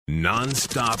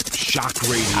non-stop shock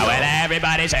radio. Oh, well,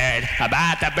 everybody's heard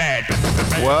about the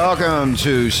bird. Welcome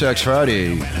to Sex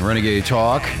Friday, Renegade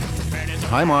Talk.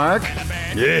 Hi, Mark.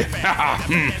 Yeah.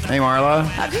 Hey, Marla.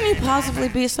 How can you possibly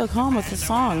be so calm with the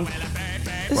song?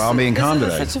 Well, I'm being calm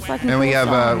today. Such a fucking And we cool have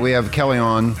song. we have Kelly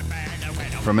on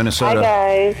from Minnesota.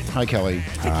 Hi, guys. Hi, Kelly.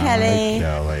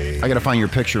 Kelly. I got to find your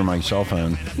picture on my cell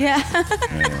phone. Yeah.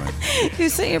 Anyway. You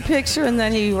sent your picture and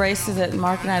then he erases it, and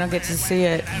Mark and I don't get to see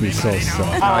it. He's so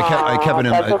soft. I kept it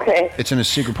in. That's okay. It's in a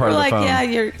secret part We're of the like,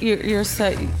 phone. yeah, you're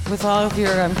set with all of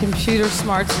your computer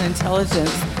smarts and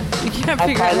intelligence. You can't I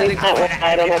figure out how finally to. got one.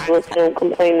 I don't have to listen and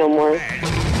complain no more.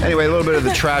 Anyway, a little bit of the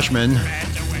Trashmen.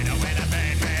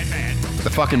 The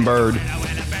fucking bird.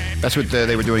 That's what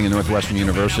they were doing in Northwestern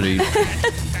University.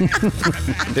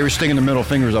 They were sticking the middle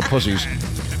fingers up pussies.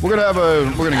 We're gonna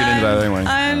get into that anyway.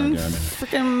 I'm Oh, God.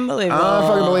 freaking unbelievable.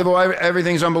 Fucking unbelievable.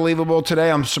 Everything's unbelievable today.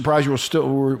 I'm surprised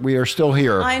we are still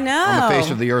here. I know. On the face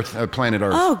of the earth, planet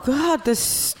Earth. Oh God, the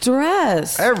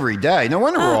stress. Every day. No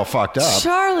wonder we're all fucked up.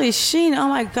 Charlie Sheen. Oh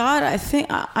my God, I think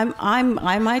I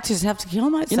might just have to kill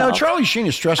myself. You know, Charlie Sheen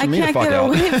is stressing me the I fuck can't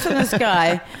out. get away from this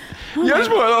guy. Yes,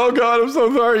 but oh God, I'm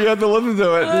so sorry. You have to listen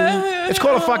to it. It's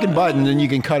called a fucking button, and you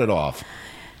can cut it off.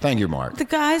 Thank you, Mark. The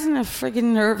guy's in a friggin'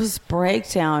 nervous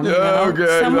breakdown. You Yeah, know?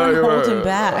 okay, Someone no, hold him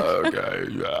back.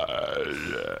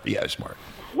 Okay. Yes, Mark.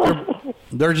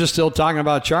 They're just still talking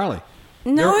about Charlie.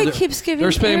 No, he They're- keeps giving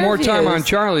They're spending more time on interviews.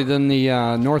 Charlie than the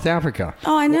North Africa.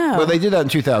 Oh, I know. Well, they did that in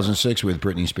 2006 with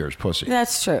Britney Spears' pussy.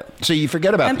 That's true. So you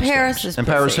forget about And these Paris's things. And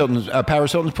Paris pussy.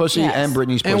 Hilton's pussy Yes. and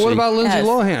Britney's pussy. And what about Lindsay Yes.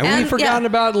 Lohan? Have we And, forgotten yeah,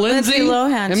 about Lindsay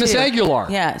Lohan and Miss too. Aguilar?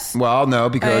 Yes. Well, no,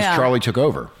 because yeah. Charlie took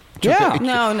over. Yeah.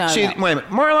 No. See, wait a minute.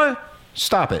 Marla,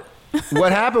 stop it.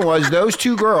 What happened was those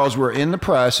two girls were in the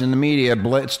press, in the media,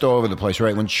 blitzed all over the place,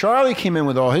 right? When Charlie came in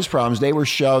with all his problems, they were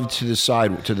shoved to the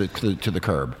side, to the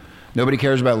curb. Nobody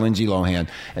cares about Lindsay Lohan,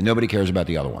 and nobody cares about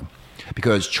the other one.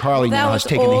 Because Charlie That now was has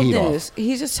taken the old heat news. off.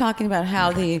 He's just talking about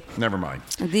how the Never mind.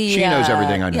 the She knows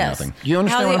everything, I know yes. nothing. Do you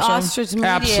understand how what the I'm saying? ostrich media,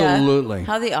 Absolutely.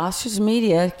 How the ostrich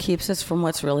media keeps us from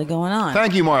what's really going on.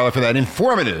 Thank you, Marla, for that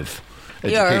informative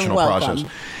educational welcome.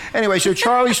 process. Anyway, so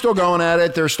Charlie's still going at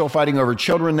it. They're still fighting over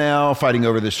children now, fighting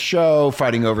over this show,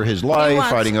 fighting over his He life,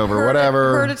 wants fighting over her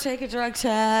whatever. Her to take a drug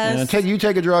test. You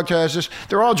take a drug test.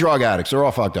 They're all drug addicts. They're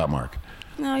all fucked up, Mark.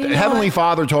 No, you know Heavenly what?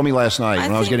 Father told me last night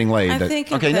when I was think- getting laid. I That,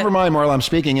 think okay, that- never mind, Marla. I'm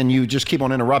speaking, and you just keep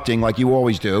on interrupting like you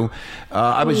always do.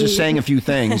 I was just saying a few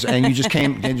things, and you just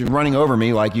came running over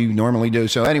me like you normally do.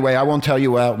 So anyway, I won't tell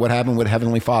you what happened with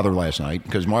Heavenly Father last night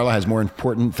because Marla has more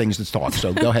important things to talk.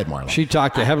 So go ahead, Marla. She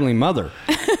talked to Heavenly Mother.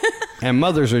 And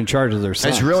mothers are in charge of their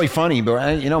sons. It's really funny,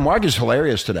 but Mark is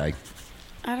hilarious today.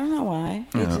 I don't know why.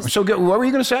 You just- So what were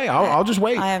you going to say? I'll just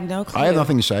wait. I have no clue. I have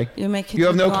nothing to say. You're making You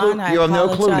have me no go clue. on. I You have no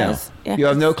clue now. apologize. Yeah. You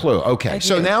have no clue. Okay. I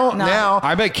So do. now, No.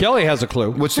 I bet Kelly has a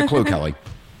clue. what's the clue, Kelly?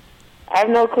 I have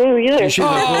no clue either. She has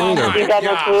no clue either. You got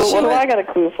no clue? What do I got a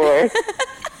clue for?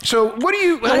 So what do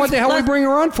you? Then what the hell we bring her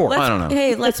on for? Let's- I don't know.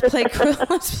 Hey, let's play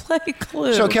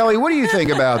Clue. So Kelly, what do you think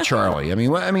about Charlie? I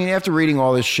mean, after reading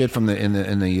all this shit from the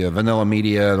vanilla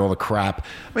media and all the crap,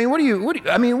 I mean, what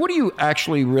do you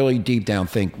actually really deep down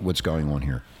think what's going on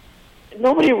here?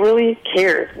 Nobody really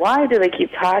cares. Why do they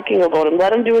keep talking about him?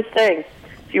 Let him do his thing.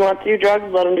 If you want to do drugs,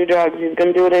 let him do drugs. He's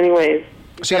going to do it anyways.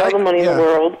 He's got all the money in the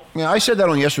world. Yeah, I said that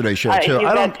on yesterday's show too. He's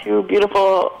I don't. got two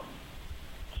beautiful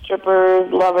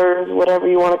strippers, lovers, whatever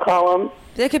you want to call them.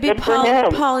 They could be Good for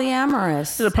him.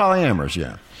 polyamorous. They're polyamorous,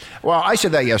 yeah. Well, I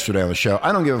said that yesterday on the show.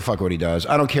 I don't give a fuck what he does.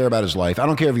 I don't care about his life. I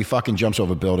don't care if he fucking jumps off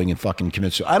a building and fucking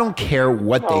commits suicide. I don't care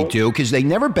what they do because they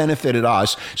never benefited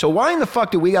us. So why in the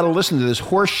fuck do we got to listen to this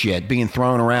horse shit being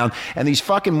thrown around and these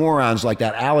fucking morons like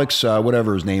that Alex,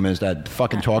 whatever his name is, that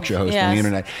fucking talk show host on the Yes.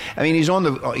 internet? I mean, he's on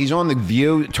the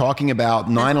View talking about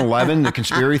 9/11, the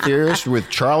conspiracy theorist with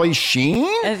Charlie Sheen.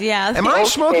 Yeah. Am I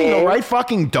smoking the right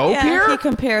fucking dope Yeah, here? he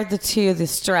compared the two, the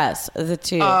stress of the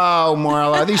two. Oh,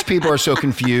 Marla, these people are so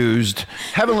confused.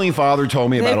 Heavenly Father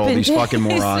told me about all these fucking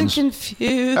morons. They've been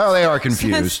confused. Oh, they are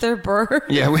confused. Since their birth.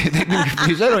 Yeah, they've been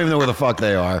confused. They don't even know where the fuck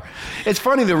they are. It's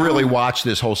funny to really watch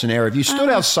this whole scenario. If you stood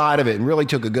outside of it and really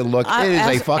took a good look, it is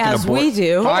a fucking as abortion. we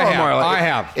do. I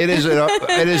have. It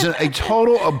is a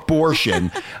total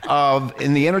abortion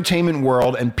in the entertainment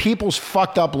world and people's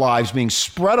fucked up lives being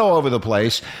spread all over the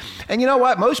place. And you know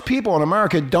what? Most people in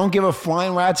America don't give a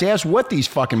flying rat's ass what these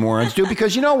fucking morons do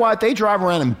because you know what? They drive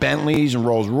around in Bentleys and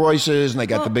Rolls Royces and they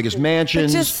got the biggest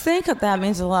mansions. But just think that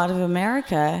means a lot of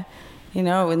America,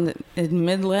 in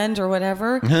Midland or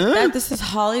whatever. This is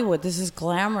Hollywood. This is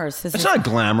glamorous. It's not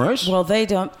glamorous. Well, they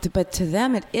don't, but to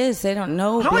them it is. They don't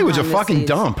know. Hollywood's a behind the fucking scenes.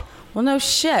 dump. Well, no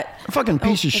shit. A fucking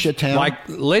piece of shit town. Like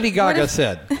Lady Gaga if-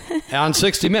 said, On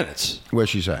 60 Minutes. What'd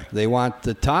she say? They want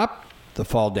the top to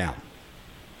fall down.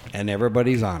 And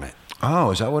everybody's on it.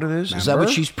 Oh, is that what it is? Is that what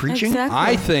she's preaching? Exactly.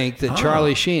 I think that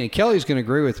Charlie Sheen, and Kelly's going to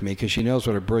agree with me because she knows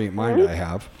what a brilliant mind I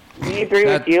have. We agree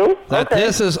with you. That Okay.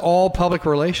 this is all public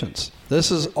relations.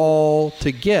 This is all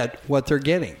to get what they're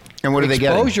getting. And what are they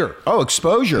getting? Exposure. Oh,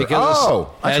 exposure. Because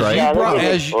That's as right. Yeah, brought- they're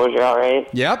getting as- exposure, all right.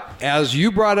 Yep. As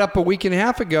you brought up a week and a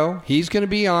half ago, he's going to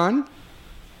be on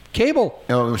cable.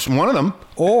 It's one of them.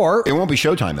 Or It won't be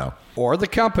Showtime, though. the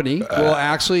company will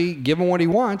actually give him what he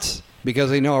wants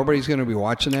because they know everybody's going to be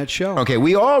watching that show. Okay,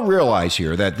 we all realize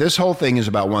here that this whole thing is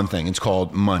about one thing. It's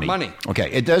called money. Money. Okay,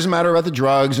 it doesn't matter about the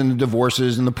drugs and the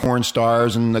divorces and the porn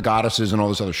stars and the goddesses and all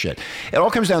this other shit. It all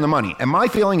comes down to money. And my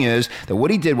feeling is that what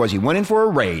he did was he went in for a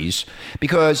raise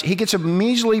because he gets a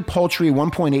measly, paltry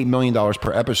 $1.8 million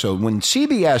per episode when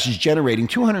CBS is generating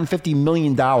 $250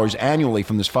 million annually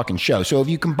from this fucking show. So if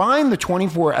you combine the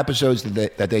 24 episodes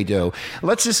that they do,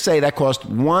 let's just say that cost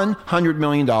 $100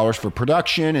 million for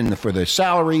production and for the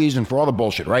salaries and for all the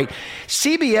bullshit, right?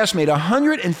 CBS made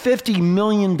 $150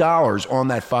 million on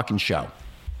that fucking show.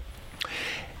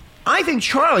 I think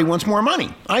Charlie wants more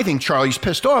money. I think Charlie's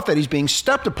pissed off that he's being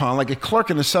stepped upon like a clerk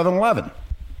in a 7-Eleven.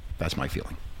 That's my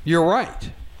feeling. You're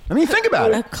right. I mean, think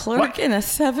about it. A clerk What? in a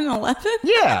 7-Eleven?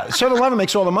 Yeah, 7-Eleven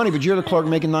makes all the money, but you're the clerk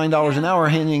making $9 an hour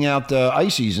handing out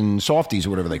ices and softies or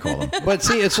whatever they call them. But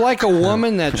see, it's like a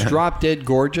woman that's drop dead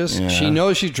gorgeous. Yeah. She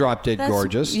knows she's drop dead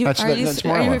gorgeous. Are you That's are you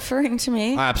Marla. referring to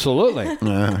me? Absolutely.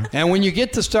 And when you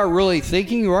get to start really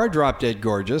thinking you are drop dead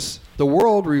gorgeous, the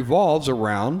world revolves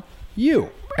around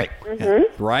you. Right.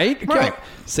 Right? Right.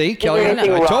 See, Kelly,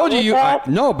 anything I wrong told you with you that?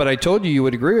 no, but I told you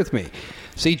would agree with me.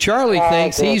 See, Charlie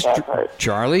thinks I agree he's with that part.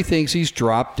 Charlie thinks he's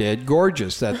drop dead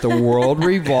gorgeous, that the world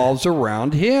revolves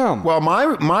around him. Well,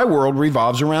 my world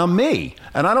revolves around me,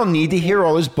 and I don't need to hear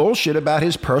all this bullshit about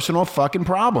his personal fucking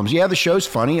problems. Yeah, the show's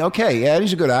funny. Okay, yeah,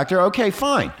 he's a good actor. Okay,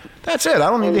 fine. That's it. I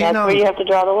don't need And to hear that's where you have to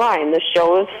draw the line. The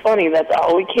show is funny. That's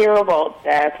all we care about.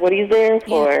 That's what he's there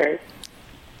for.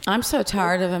 I'm so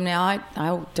tired of him now.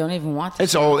 I don't even want this.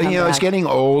 It's to old. come You know, it's back. getting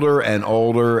older and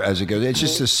older as it goes. It's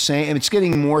just the same. It's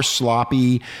getting more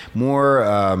sloppy, more.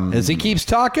 As he keeps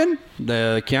talking,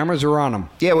 the cameras are on him.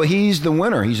 Yeah, well, he's the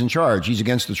winner. He's in charge. He's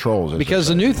against the trolls. as they Because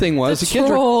say. the new thing was The kids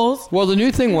trolls. Well, the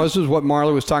new thing was what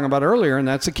Marla was talking about earlier, and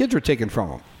that's the kids were taken from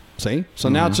him. See, so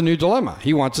now it's a new dilemma.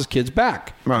 He wants his kids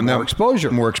back. Well, More no, exposure.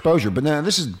 More exposure. But now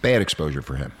this is bad exposure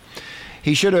for him.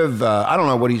 He should have. I don't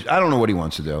know what he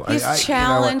wants to do. He's you know what?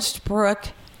 challenged Brooke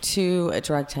to a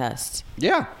drug test.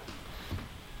 Yeah.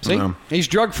 See, No. he's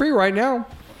drug free right now.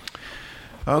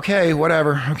 Okay,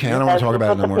 whatever. Okay, I don't want to talk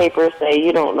about it That's no what the more. papers say.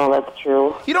 You don't know that's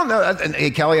true. You don't know. Hey,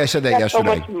 Kelly, I said that That's so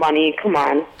yesterday. much money. Come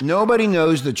on. Nobody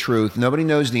knows the truth. Nobody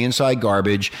knows the inside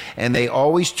garbage, and they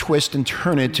always twist and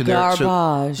turn it to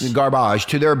Garbage. garbage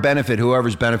to their benefit,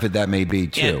 whoever's benefit that may be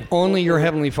too. And only your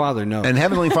heavenly Father knows. And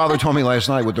Heavenly Father told me last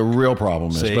night what the real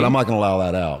problem is, See? but I'm not going to allow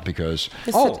that out because.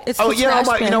 It's Oh. the, it's Oh the yeah,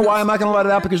 trash you know bin. why I'm not going to let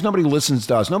it out? Because nobody listens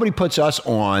to us. Nobody puts us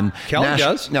on. Kelly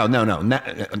does. No.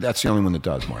 That's the only one that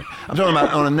does, Mark. I'm talking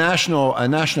about on a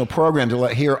national program to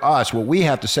hear us what we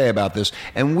have to say about this,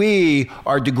 and we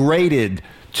are degraded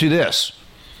to this.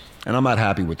 And I'm not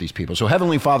happy with these people. So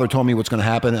Heavenly Father told me what's going to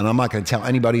happen, and I'm not going to tell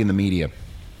anybody in the media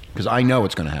because I know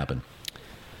what's going to happen.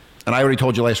 And I already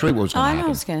told you last week what was going to I happen. know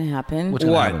what's going to happen. What's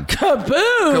going to What? happen?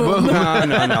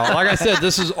 Kaboom! No. Like I said,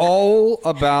 this is all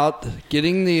about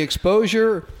getting the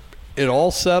exposure. It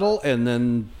all settle, and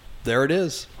then there it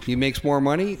is. He makes more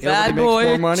money. Bad Everybody boy,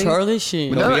 makes more money. Charlie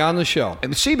Sheen. He'll be on the show.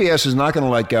 And CBS is not going to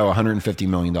let go $150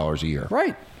 million a year.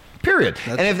 Right. Period.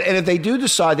 And if they do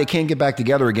decide they can't get back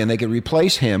together again, they could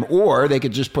replace him, or they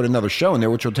could just put another show in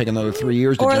there, which will take another 3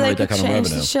 years to Or they generate could that kind of change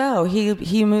revenue. the show.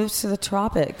 He moves to the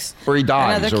tropics. Or he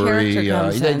dies, Another or he. character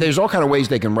comes in. There's all kind of ways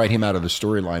they can write him out of the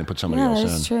storyline and put somebody Yeah, else in.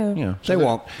 that's true. Yeah, They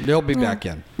won't. They'll be back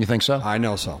in. You think so? I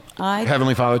know so.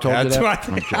 Heavenly Father told That's you what that.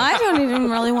 I think. Okay. I don't even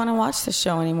really want to watch the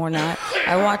show anymore now.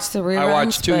 I watched the reruns. I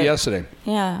watched two but- yesterday.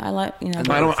 Yeah, I like I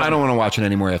don't want to watch it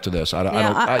anymore after this. I don't.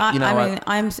 I mean,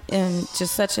 I'm in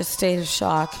just such a state of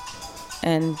shock,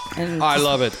 and I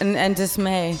love it. and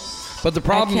dismay. But the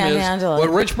problem can't is, handle what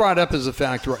it. Rich brought up is a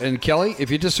fact. And Kelly,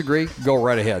 if you disagree, go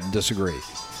right ahead and disagree.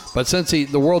 But since the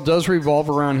world does revolve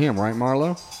around him, right,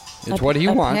 Marlo? It's what he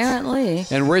wants. Apparently.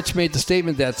 And Rich made the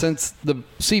statement that since the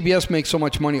CBS makes so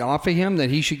much money off of him,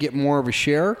 that he should get more of a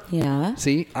share. Yeah.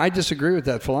 See, I disagree with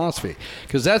that philosophy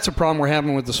because that's a problem we're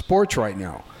having with the sports right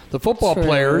now. The football True.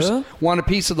 players want a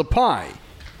piece of the pie.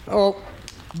 Oh,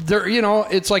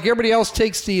 it's like everybody else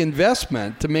takes the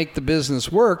investment to make the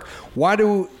business work. Why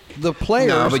do the players.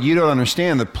 No, but you don't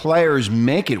understand. The players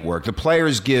make it work. The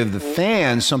players give the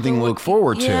fans something to look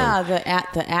forward to. Yeah, the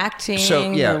acting,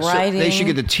 the writing. They should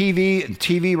get the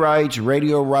TV rights,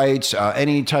 radio rights,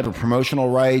 any type of promotional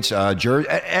rights,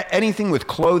 anything with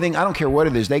clothing. I don't care what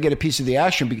it is. They get a piece of the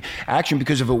action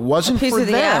because if it wasn't A piece for of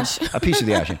the them, ash. a piece of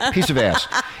the action, piece of ass.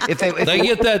 If They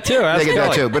get that too. Ask They get that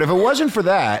Kelly. too. But if it wasn't for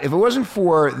that, if it wasn't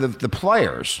for the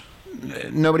players,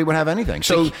 nobody would have anything.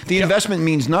 So the investment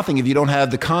means nothing if you don't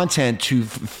have the content to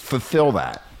fulfill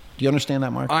that. Do you understand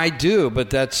that, Mark? I do, but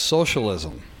that's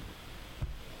socialism.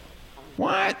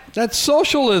 What? That's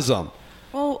socialism.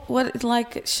 Well, what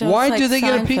like shows Why like do they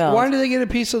get a piece? Seinfeld? Why do they get a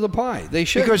piece of the pie? They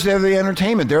should. Because they're the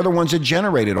entertainment. They're the ones that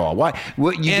generate it all. Why?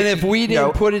 And if we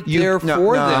didn't put it there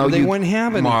for them, they wouldn't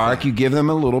have anything. Mark, you give them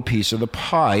a little piece of the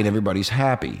pie, and everybody's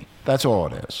happy. That's all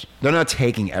it is. They're not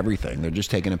taking everything. They're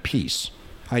just taking a piece.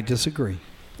 I disagree.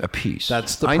 A piece.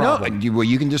 That's the I problem. know. Well,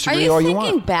 you can Are disagree you all you thinking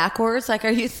want. backwards? Like, are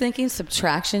you thinking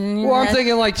subtraction in your Well, I'm head?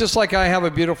 thinking like just like I have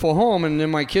a beautiful home, and then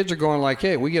my kids are going like,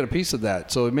 "Hey, we get a piece of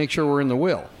that, so make sure we're in the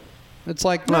will." It's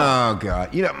like, no. Oh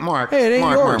God! You know, Mark. Hey, it ain't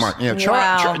Mark. yours. Yeah,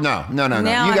 Wow. No.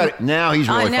 Now You got I'm- it. Now he's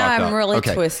really now fucked I'm up. really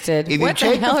Okay. twisted. If What you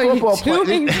the take hell the are you football play,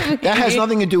 doing to me? that has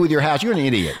nothing to do with your house. You're an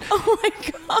idiot. Oh my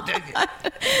god!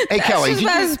 Hey, Kelly, That's did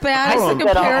just you- as bad hold as on. the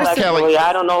Said all comparison. Kelly. sexually.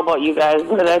 I don't know about you guys,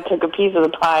 but I took a piece of the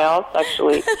pie all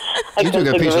sexually. I You took couldn't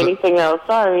a think piece of of the- anything else.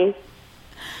 Sorry.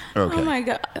 Okay. Oh my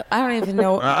god! I don't even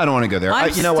know. I don't want to go there.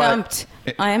 I'm You know stumped.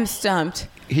 what? I am stumped.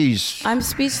 He's. I'm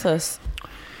speechless.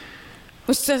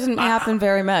 Which doesn't happen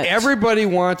very much. Everybody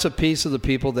wants a piece of the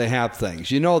people that have things.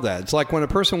 You know that. It's like when a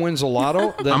person wins the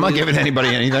lotto. Then I'm not giving anybody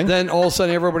anything. Then all of a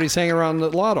sudden everybody's hanging around the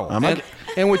lotto. I'm not-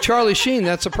 And with Charlie Sheen,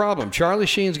 that's a problem. Charlie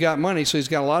Sheen's got money, so he's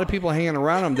got a lot of people hanging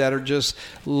around him that are just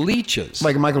leeches.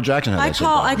 Like Michael Jackson had I that same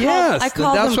call problem. Yes, I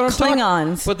call that's them what I'm talking-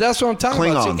 Klingons. But that's what I'm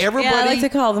talking about. Klingons. See, everybody Yeah, I like to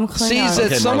call them Klingons. sees that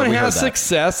Okay, someone Marla, we has heard that.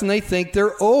 success and they think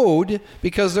they're owed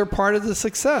because they're part of the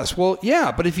success. Well,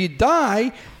 yeah, but if you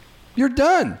die, you're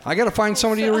done. I got to find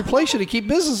somebody to replace you to keep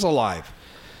business alive.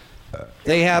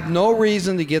 They have no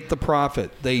reason to get the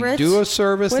profit. They Rich, do a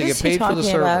service, what they is get he paid for the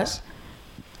talking about? service.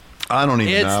 I don't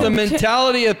even It's know. the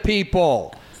mentality of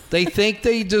people. They think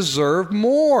they deserve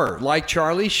more, like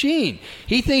Charlie Sheen.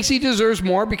 He thinks he deserves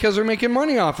more because they're making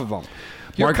money off of him.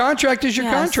 Your Mark- contract is your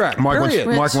Yes. contract, Mark period.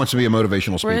 Mark wants to be a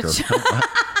motivational speaker.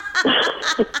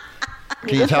 Rich.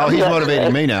 Can you tell he's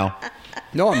motivating me now?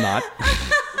 No, I'm not.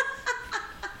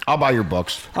 I'll buy your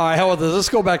books. All right, hell with this. Let's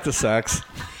go back to sex.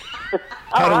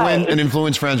 How to All win right. and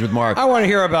influence friends with Mark. I want to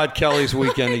hear about Kelly's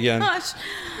weekend again. Gosh.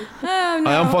 Oh, no.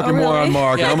 I'm fucking really? moron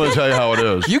Mark, and I'm going to tell you how it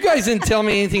is. You guys didn't tell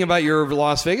me anything about your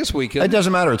Las Vegas weekend. It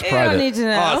doesn't matter. It's You private. don't need to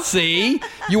know. Oh, see?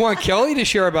 You want Kelly to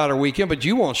share about her weekend, but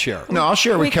you won't share. No, I'll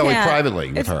share with We Kelly can't. privately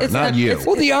with It's- her, it's not a- you. it's-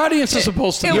 Well, the audience is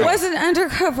supposed to It know. was an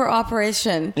undercover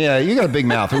operation. Yeah, you got a big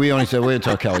mouth. We only said we'd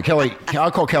tell Kelly. Kelly,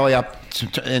 I'll call Kelly up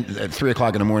at 3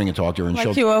 o'clock in the morning and talk to her, and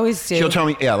Like you always do. She'll tell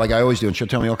me, yeah, like I always do, and she'll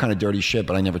tell me all kind of dirty shit,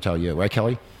 but I never tell you, right,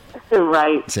 Kelly?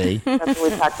 Right. See, That's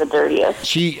when we talk the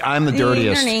dirtiest. I'm the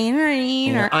dirtiest. No,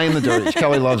 I am the dirtiest.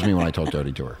 Kelly loves me when I talk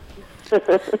dirty to her.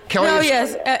 Kelly,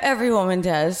 yes, every woman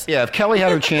does. Yeah, if Kelly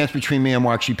had her chance between me and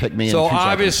Mark, she'd pick me. So in 2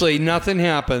 seconds. obviously nothing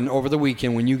happened over the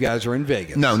weekend when you guys were in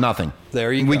Vegas. No, nothing.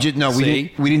 There you we go. Just no,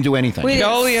 See? we didn't do anything. We didn't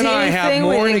Kelly and see I have anything,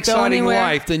 we more an didn't go exciting anywhere.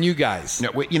 life than you guys.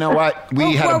 No, you know what?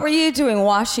 We had What were you doing?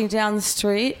 Washing down the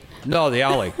street? No, the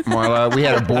alley. Marla, we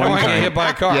had a I boring don't want to get time. hit by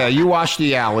a car. Yeah, you washed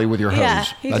the alley with your hose. Yeah,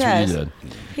 he That's does. what you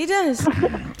did. He does.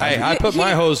 Hey, I put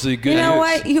my hose to good You know use.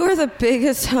 what? You are the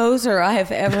biggest hoser I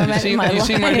have ever You met see, in my you life.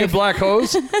 see my new black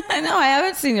hose? I know. I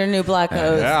haven't seen your new black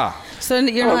hose. Yeah. So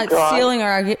you're Oh, not God. stealing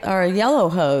our yellow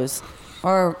hose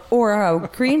or a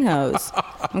green hose.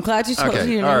 I'm glad you told Okay,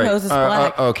 you your all new right. hose is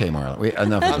black. Okay, Marla.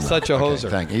 Enough. I'm such a hoser.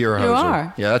 Thank you. You're a You hoser.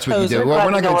 are. Yeah, that's what you do. Hoser. Well,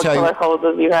 we're not going to tell you. What color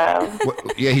hoses you have.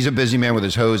 Yeah, he's a busy man with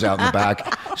his hose out in the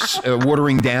back,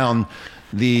 watering down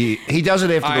the. He does it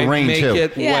after I the rain make too.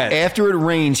 it Yeah. wet. After it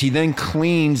rains, he then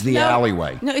cleans the No.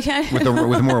 alleyway No, yeah.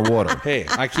 with more water. Hey,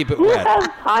 I keep it Who wet. has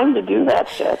time to do that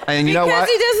shit? And you know because what?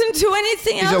 he doesn't do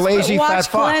anything He's a else lazy but fat watch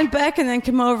fuck. Glenn Beck and then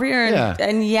come over here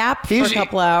and yap for a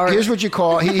couple hours. Here's what you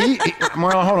call.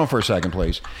 Marla, hold on for a second,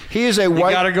 please. He is a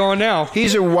white. You got her going now.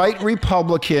 He's a white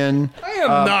Republican. I am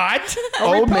not a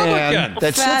Old Republican. man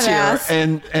that Fat sits ass.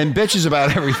 here and bitches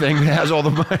about everything. That has all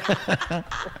the money.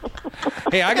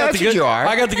 Hey, I got That's the what good. you are.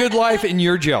 I got the good life, and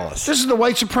you're jealous. This is the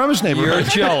white supremacist You're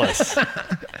neighborhood. jealous.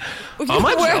 I'm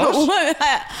not jealous.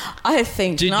 I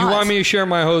think Did not. you want me to share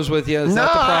my hose with you? Is that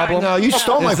the problem? No, you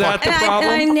stole my Is that fucking. the And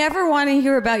problem? I never want to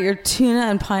hear about your tuna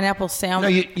and pineapple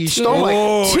sandwich. No, you stole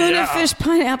my. tuna fish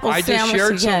pineapple I sandwich just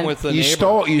shared again. some with the You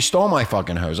neighbor. stole my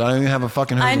fucking hose. I don't even have a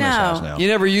fucking hose I in this know. house now. You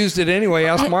never used it anyway.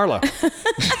 Ask Marla.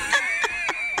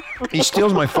 He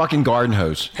steals my fucking garden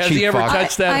hose. Has Cheap he ever fuck.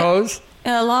 touched that I- hose?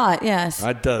 A lot, yes.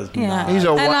 That does Yeah, not. He's a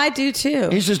and whi- I do too.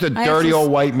 He's just a I have dirty to- old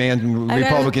white man, I gotta-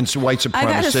 Republican white I gotta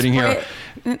supremacist sitting here.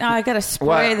 spray- No, I got to spray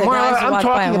What? the Marla, guys that I'm walk by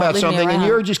talking and about won't leave me something, and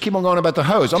around. you just keep on going about the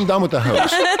hose. I'm done with the hose.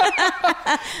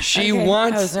 She Okay,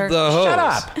 wants hoser. the hose. Shut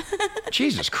up.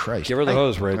 Jesus Christ. Give her the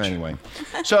hose, Rich. Anyway.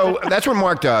 So that's what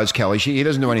Mark does, Kelly. He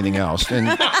doesn't do anything else.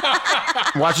 And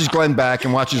watches Glenn Beck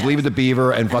and watches Leave It to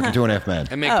Beaver and fucking 2.5 Men.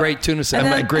 And make great tuna And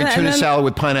salad. that great and tuna then- salad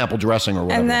with pineapple dressing or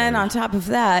whatever. And then it is. on top of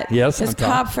that, Yes, his on top.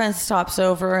 cop friend stops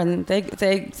over and they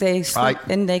sleep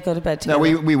and they go to bed No,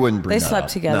 together. we wouldn't bring They that slept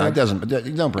up. together. No, it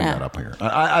doesn't. Don't bring Yeah. that up here.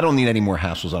 I don't need any more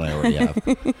hassles than I already have.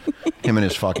 Him and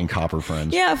his fucking copper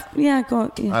friends. Yeah, go. I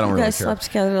don't you really guys care. slept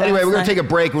together. Anyway, last we're going night. to take a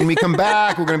break. When we come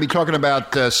back, we're going to be talking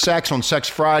about sex on Sex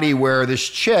Friday, where this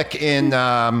chick in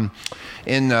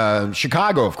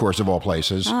Chicago, of course, of all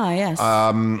places, yes.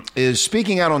 is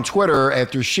speaking out on Twitter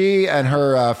after she and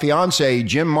her fiance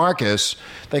Jim Marcus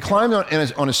they climbed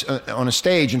on a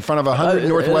stage in front of 100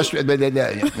 Northwestern.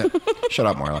 Shut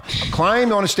up, Marla.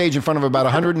 Climbed on a stage in front of about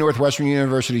 100 Northwestern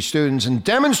University students and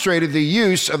demonstrated the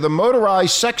use of the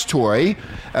motorized sex toy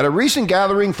at a recent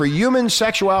gathering for human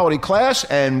sexuality class.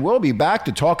 And we'll be back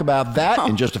to talk about that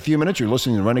in just a few minutes. You're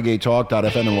listening to Renegade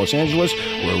Talk.fm in Los Angeles,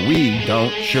 where we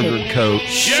don't sugarcoat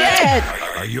shit.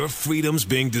 Are your freedoms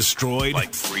being destroyed?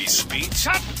 Like free speech?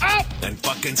 Shut up! Then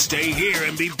fucking stay here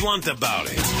and be blunt about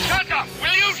it. Shut up!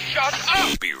 Will you shut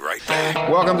up? Be right back.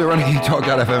 Welcome to Renegade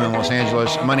Talk.fm in Los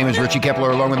Angeles. My name is Richie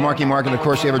Kepler, along with Marky Mark, and of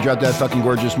course the ever drop dead fucking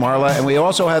gorgeous Marla. And we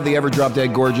also have the ever drop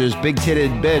dead gorgeous big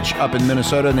titted bitch up in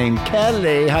Minnesota named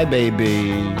Kelly. Hi,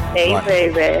 baby. Hey,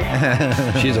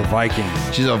 baby. She's a Viking.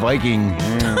 She's a Viking.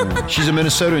 She's a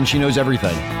Minnesota and she knows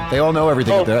everything. They all know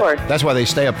everything Oh, up there. of course. That's why they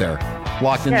stay up there,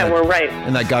 locked in Yeah, that, we're right.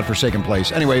 in that godforsaken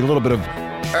place. Anyway, a little bit of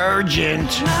urgent.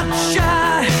 Shit.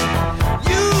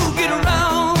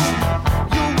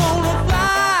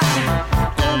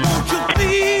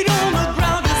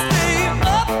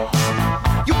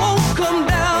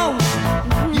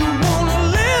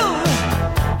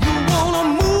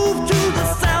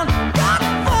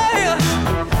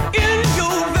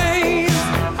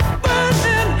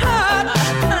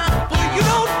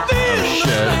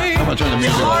 I'm gonna turn the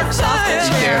music off.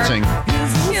 Dancing.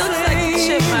 He looks like a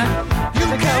chipmunk.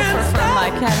 The gopher from my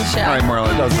Caddyshack. All right,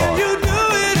 Marla, don't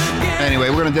talk. Anyway,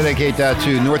 we're going to dedicate that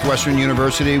to Northwestern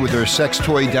University with their sex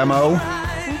toy demo.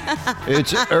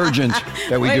 It's urgent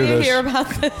that we Wait do to this. hear about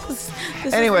this.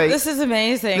 Anyway, this is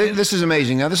amazing. This is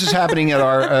amazing. Now, this is happening at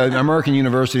our American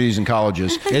universities and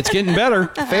colleges. It's getting better.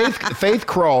 Faith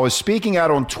Kroll is speaking out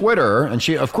on Twitter, and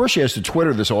she has to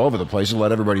Twitter this all over the place and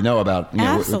let everybody know about what she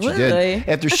Absolutely. did.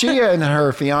 After she and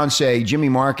her fiance, Jimmy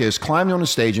Marcus, climbed on a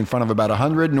stage in front of about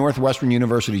 100 Northwestern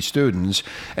University students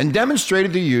and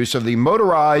demonstrated the use of the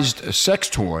motorized sex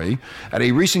toy at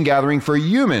a recent gathering for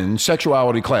human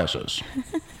sexuality classes.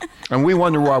 And we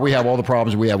wonder why we have all the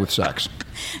problems we have with sex.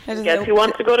 Guess who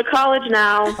wants to go to college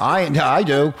now? I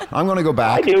do. I'm going to go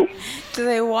back. I do. Do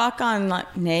they walk on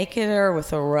like naked or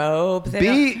with a robe?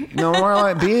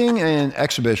 Marla, being an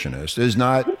exhibitionist is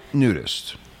not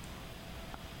nudist.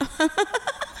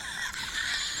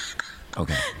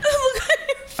 Okay.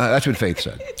 That's what Faith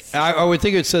said. I would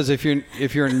think it says if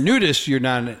you're a nudist, you're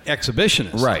not an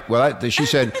exhibitionist. Right. Well, she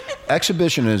said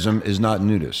exhibitionism is not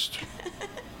nudist.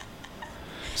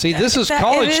 See, this is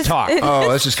college talk.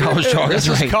 Oh, this is college talk. This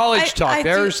That's is right. college talk.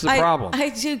 There's the problem. I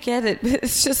do get it, but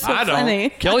it's just so I don't. funny.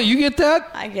 Kelly, you get that?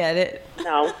 I get it.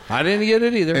 No. I didn't get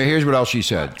it either. Here's what else she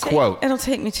said. Quote. It'll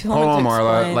take me too long Hold on, to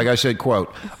Marla. explain. Like I said,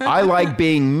 quote, I like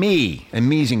being me, and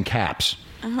me's in caps.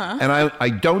 And I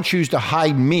don't choose to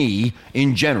hide me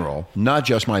in general, not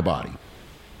just my body.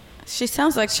 She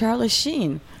sounds like Charlie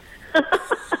Sheen.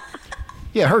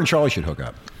 Yeah, her and Charlie should hook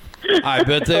up. I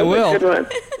bet they Good will. one.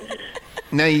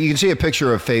 Now, you can see a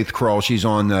picture of Faith Kroll. She's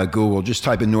on Google. Just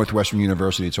type in Northwestern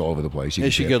University. It's all over the place. You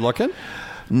Is she can see good it. looking?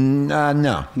 No.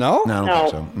 No? No, I don't No.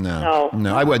 think so.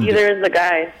 No, I wouldn't. Either is the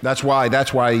guy. That's why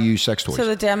I use sex toys. So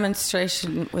the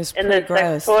demonstration was And pretty the gross.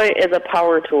 sex toy is a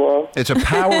power tool. It's a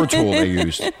power tool they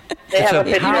use. They It's have a a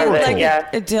picture power of it, tool. yeah.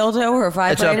 A dildo or a It's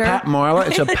vibrator? Marla,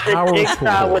 it's a power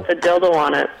Jigsaw tool. with a dildo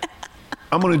on it.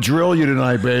 I'm going to drill you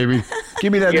tonight, baby.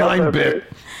 Give me that Yeah, 9-bit.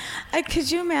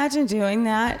 Could you imagine doing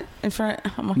that in front?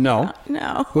 Oh my No. God,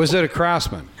 no. Was it a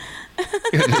Craftsman?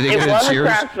 It was a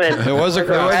Craftsman. It was a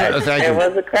Craftsman. Thank you. It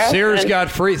was a Craftsman. Sears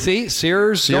got free. See,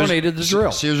 Sears donated the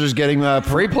drill. Sears was getting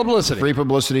Free publicity. Free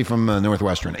publicity from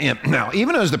Northwestern. And now,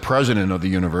 even as the president of the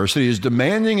university is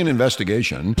demanding an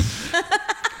investigation,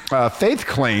 Faith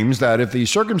claims that if the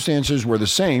circumstances were the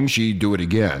same, she'd do it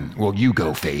again. Well, you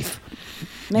go, Faith.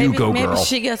 You go, girl. Maybe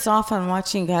she gets off on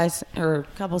watching guys or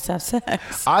couples have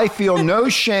sex. I feel no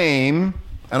shame,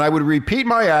 and I would repeat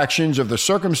my actions if the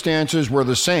circumstances were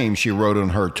the same, she wrote on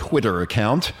her Twitter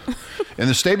account. In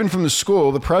the statement from the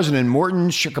school, the president, Morton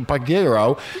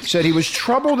Chicapagero, said he was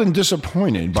troubled and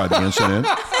disappointed by the incident.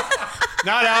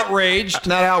 Not outraged.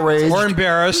 Not outraged. Or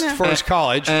embarrassed for his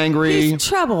college. Angry. He's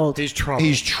troubled. He's troubled.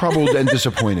 He's troubled and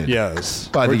disappointed. Yes.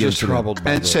 By We're the just incident. troubled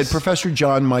by and this. said Professor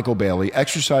John Michael Bailey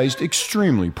exercised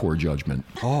extremely poor judgment.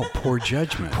 Oh, poor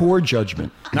judgment. Poor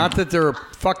judgment. Not that they're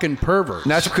fucking perverts.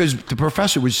 And that's because the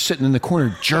professor was sitting in the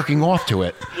corner jerking off to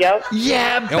it. Yep.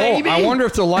 Yeah, baby. Oh, I wonder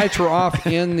if the lights were off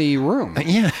in the room.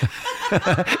 Yeah.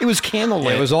 It was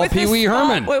candlelit. It was all With the Pee Wee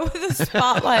Herman. With a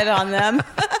spotlight on them.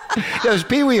 Yes,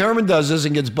 Pee Wee Herman does this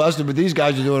and gets busted, but these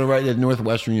guys are doing it right at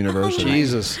Northwestern University.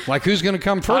 Jesus. Like, who's going to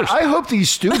come first? I hope these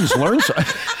students learn something.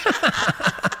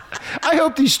 I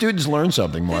hope these students learn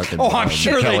something, Mark. And, I'm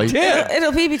sure Kelly. they did.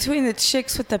 It'll be between the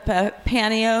chicks with the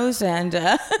pantyhose and.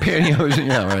 Pantyhose,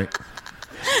 yeah, right.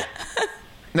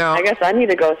 Now, I guess I need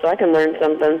to go so I can learn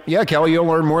something. yeah, Kelly, you'll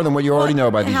learn more than what you already know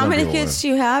about these How young many people. kids do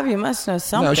you have? You must know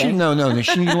something. No,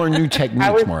 she needs to learn new techniques,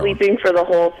 I was Marlon. sleeping for the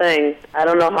whole thing. I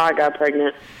don't know how I got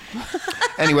pregnant.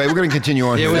 Anyway, we're going to continue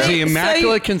on. It here. was That- the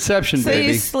Immaculate Conception, so baby.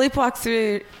 you sleepwalk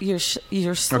through your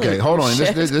sleep. Okay, hold on.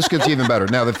 Shit. This gets even better.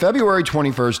 Now, the February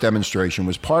 21st demonstration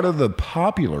was part of the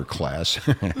popular class.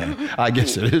 I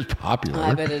guess it is popular.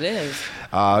 I bet it is.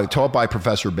 Taught by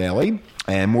Professor Bailey,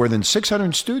 and more than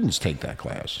 600 students take that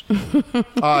class.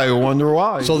 I wonder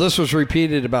why. So this was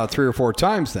repeated about 3 or 4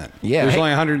 times then. Yeah. There's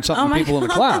only 100-something Oh, my people in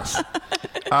the class.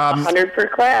 100 per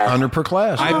class. 100 per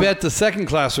class. I bet the second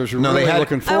classers were No, they really had-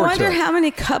 looking I forward to wonder it. how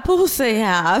many couples they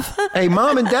have. Hey,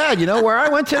 Mom and Dad, you know where I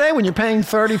went today when you're paying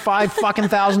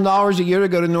 $35,000 a year to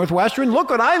go to Northwestern? Look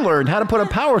what I learned, how to put a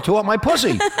power tool up my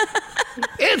pussy.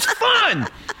 It's fun.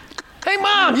 Hey,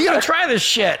 Mom, you got to try this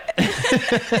shit.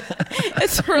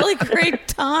 It's a really great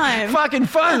time. Fucking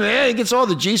fun, man. It gets all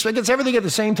the G-spot. It gets everything at the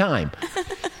same time.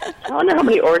 I wonder how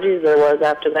many orgies there was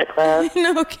after that class.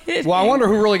 No kidding. Well, I wonder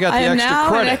who really got the I am extra now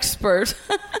credit. an expert.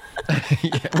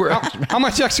 How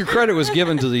much extra credit was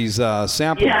given to these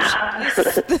samples? Yeah.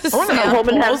 The Come home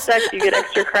and have samples. sex, you get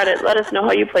extra credit. Let us know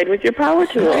how you played with your power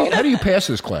tool. How do you pass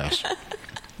this class?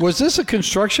 Was this a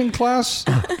construction class?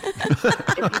 If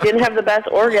you didn't have the best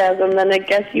orgasm, then I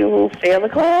guess you will fail the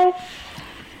class.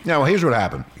 Now, here's what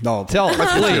happened. No, tell us,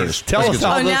 Let's get please. serious. Tell Let's us get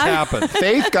how serious. this Oh, now- happened.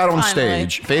 Faith got on Finally.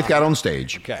 stage. Faith got on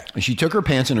stage. Okay. And she took her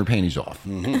pants and her panties off.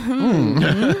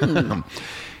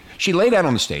 She laid out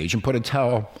on the stage and put a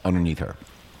towel underneath her.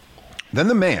 Then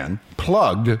the man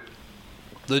plugged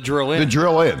The drill in. the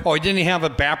drill in. Oh, he didn't have a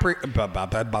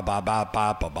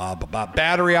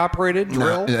battery-operated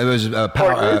drill? It was a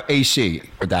power, AC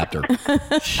adapter.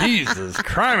 Jesus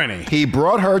criminy. He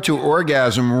brought her to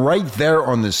orgasm right there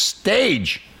on the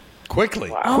stage.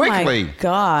 Quickly. Oh Quickly. my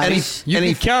gosh. And You and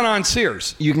can count on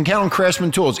Sears. you can count on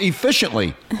Craftsman tools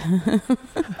efficiently.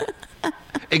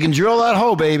 It can drill that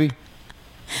hole, baby.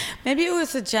 Maybe it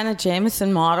was a Jenna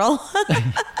Jameson model.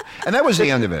 And that was the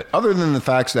end of it, other than the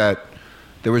facts that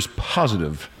there was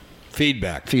positive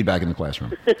Feedback. feedback in the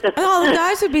classroom. All the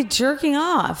guys would be jerking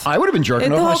off. I would have been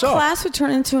jerking The off whole myself. class would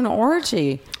turn into an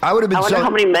orgy. I would have been I wonder so how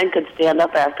many men could stand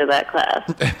up after that class.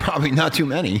 probably not too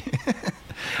many.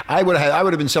 I would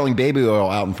have been selling baby oil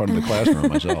out in front of the classroom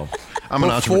myself. I'm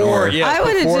an entrepreneur. Yes, I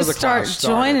would have before just the started class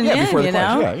started. joining Yeah, in, before the you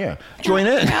class. know? Yeah. Join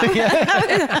in.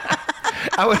 Yeah.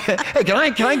 I would, hey, can I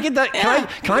get that?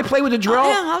 Can I play with the drill? Oh,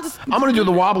 yeah, I'll just- I'm going to do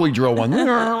the wobbly drill one. You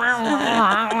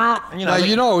know,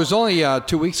 It was only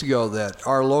 2 weeks ago that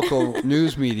our local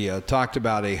news media talked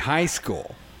about a high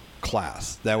school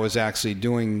class that was actually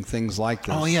doing things like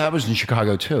this. Oh yeah, I was in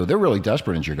Chicago too. They're really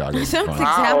desperate in Chicago. Something's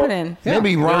happening. Yeah,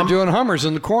 Maybe they were Rom, doing Hummers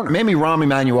in the corner. maybe Rahm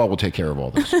Emanuel will take care of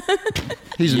all this.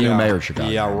 He's the new mayor of Chicago.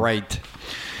 Yeah, right.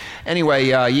 Anyway,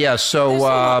 yeah. So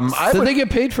I Did would. they get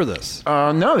paid for this?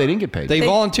 No, they didn't get paid. They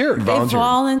volunteered. They Volunteered.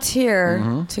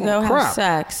 volunteer to go have Crap.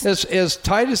 sex. As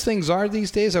tight as things are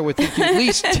these days, I would think you at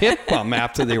least tip them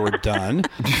after they were done.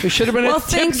 There should have been a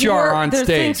tip jar on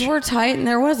stage. Things were tight and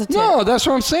there was a tip. No, that's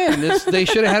what I'm saying. They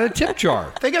should have had a tip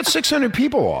jar. They got 600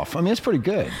 people off. I mean, that's pretty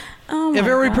good. Oh If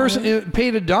my every God. person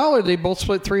paid $1, they both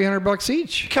split $300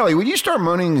 each. Kelly, would you start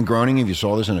moaning and groaning if you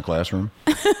saw this in a classroom?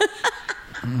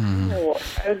 Oh,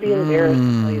 I would be embarrassed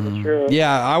to tell you the truth.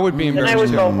 Yeah, I would be Then embarrassed. I would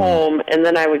too. go home, and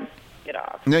then I would get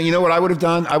off. No, you know what I would have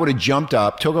done? I would have jumped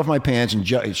up, took off my pants, and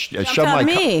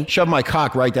shoved my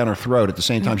cock right down her throat at the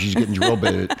same time she's getting drill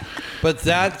bitted. But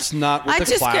that's not what I the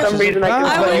just class get- is For some reason, I about. can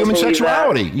It's about human believe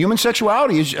sexuality. Human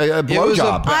sexuality is a It was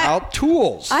blowjob. about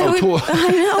tools. I would, cool.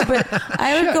 I know, but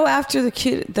I would go after the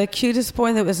cutest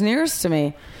boy that was nearest to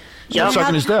me. Yep.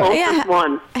 Sucking his dick. Closest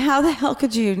one. How the hell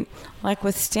could you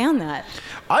withstand that?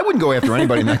 I wouldn't go after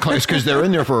anybody in that class because they're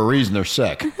in there for a reason. They're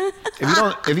sick.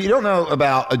 If you don't know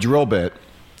about a drill bit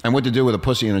and what to do with a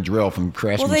pussy and a drill from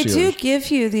Craftsman Well, they do Sealers,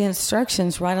 give you the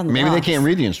instructions right on the maybe they box. can't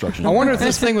read the instructions. I wonder if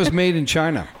this thing was made in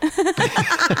China. Yeah, a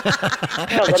let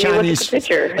me look at Chinese the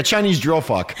picture. a Chinese drill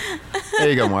fuck. There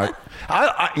you go, Mark.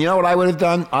 You know what I would have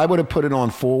done? I would have put it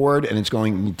on forward, and it's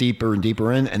going deeper and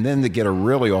deeper in, and then to get her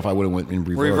really off, I would have went in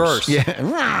reverse. Reverse.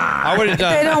 Yeah. I would have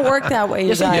done. They don't work that way, you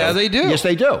guys. Yeah, they do. Yes,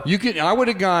 they do. You could. I would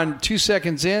have gone 2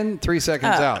 seconds in, 3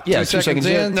 seconds out. Yeah, 2 seconds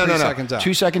in, No, 3 no, no. seconds out.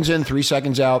 2 seconds in, 3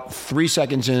 seconds out. 3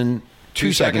 seconds in,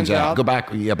 2 seconds out. Go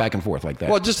back, back and forth like that.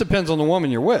 Well, it just depends on the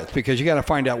woman you're with because you got to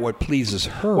find out what pleases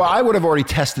her. Well, I would have already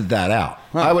tested that out.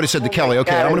 I would have said to Kelly,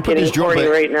 "Okay, God, I'm going I'm to put this getting drill horny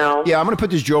bit right now. Yeah, I'm going to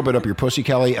put this drill bit up your pussy,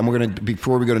 Kelly, and we're going to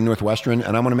before we go to Northwestern,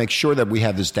 and I'm going to make sure that we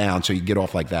have this down so you get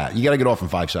off like that. You got to get off in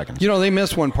 5 seconds. You know, they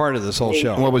missed one part of this whole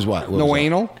show. What was what? What no was that?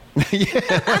 anal.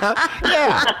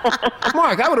 Yeah,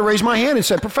 Mark, I would have raised my hand and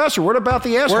said, "Professor, what about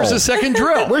the asshole? Where's the second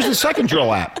drill? Where's the second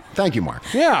drill at?" Thank you, Mark.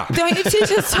 Yeah. Don't you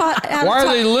teach us Why are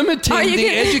they limiting Are you the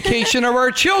gonna- education of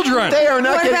our children? They are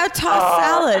not What getting. about tossed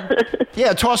salad?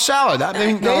 Yeah, toss salad. I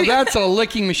mean, No, that's a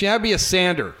licking machine. That'd be a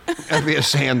sander. that'd be a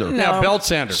sander. Yeah, belt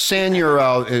sander. Sand your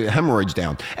hemorrhoids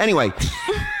down. Anyway,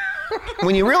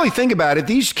 when you really think about it,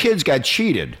 these kids got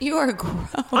cheated. You are gross.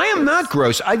 I am not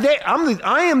gross. I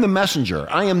am the messenger.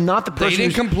 I am not the person. They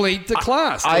didn't who's- complete the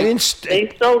class. I didn't.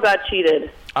 They still got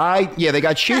cheated. They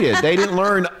got cheated. They didn't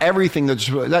learn everything.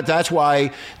 That's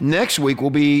why next week will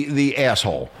be the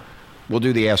asshole. We'll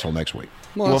do the asshole next week.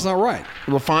 Well, that's not right.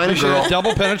 We'll find We a should girl. have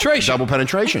double penetration. Double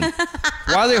penetration.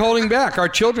 Why are they holding back? Our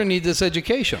children need this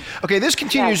education. Okay, this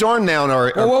continues on now in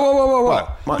our. Whoa.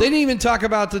 What? They didn't even talk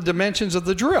about the dimensions of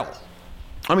the drill.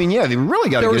 I mean, yeah, they really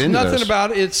got to There get was into nothing this.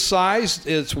 about its size,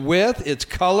 its width, its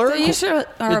color. They usually are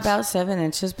It's- about 7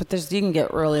 inches, but you can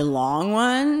get really long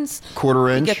ones. Quarter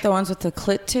You inch. get the ones with the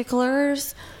clit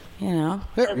ticklers. You know.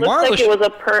 It looks like it was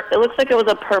it looks like it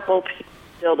was a purple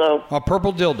dildo. A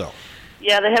purple dildo.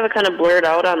 Yeah, they have it kind of blurred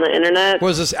out on the internet.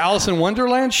 Was this Alice in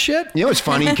Wonderland shit? You know what's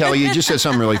funny, Kelly? You just said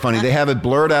something really funny. They have it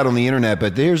blurred out on the internet,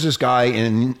 but there's this guy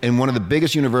in one of the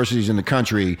biggest universities in the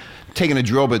country taking a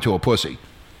drill bit to a pussy.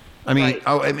 I mean,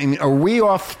 Right. Are we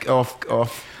off?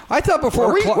 I thought before,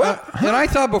 Are we- what? and I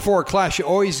thought before class, you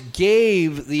always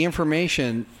gave the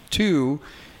information to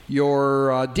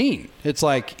your dean. It's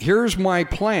like, here's my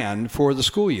plan for the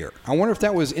school year. I wonder if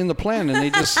that was in the plan and they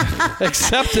just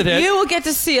accepted it. You will get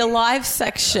to see a live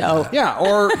sex show. Yeah,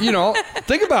 or,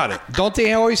 think about it. Don't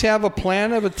they always have a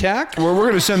plan of attack? Well, we're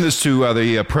going to send this to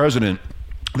the president.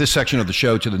 This section of the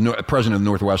show to the president of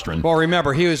Northwestern. Well,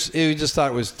 remember, he just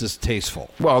thought it was distasteful.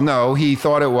 Well, no, he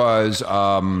thought it was.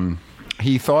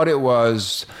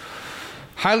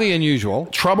 Highly unusual.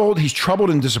 Troubled. He's troubled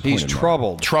and disappointed. He's Mark.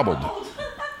 troubled. Troubled.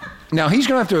 Now he's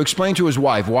going to have to explain to his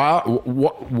wife why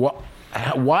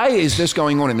is this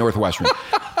going on at Northwestern.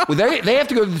 Well, they have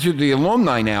to go to the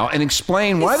alumni now and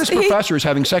explain why this professor is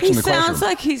having sex in the classroom. He sounds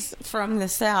like he's from the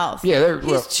South. Yeah,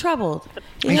 he's troubled.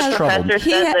 He's troubled. Professor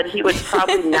said that he would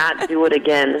probably not do it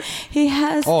again. He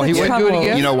has. Oh, he wouldn't do it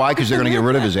again? You know why? Because they're going to get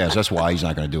rid of his ass. That's why he's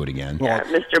not going to do it again. Yeah,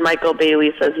 Mr. Michael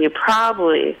Bailey says he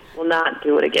probably will not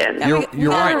do it again. You're we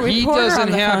got a right. He reporter doesn't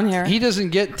on the phone here. He doesn't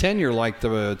get tenure like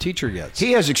the teacher gets.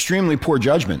 He has extremely poor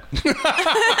judgment.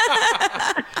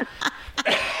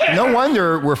 No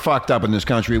wonder we're fucked up in this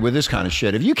country with this kind of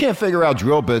shit. If you can't figure out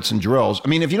drill bits and drills, I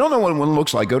mean, if you don't know what one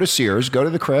looks like, go to Sears, go to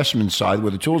the Craftsman side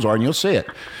where the tools are, and you'll see it.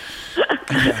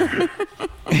 I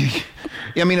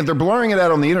mean, if they're blurring it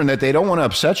out on the internet, they don't want to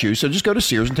upset you, so just go to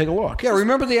Sears and take a look. Yeah,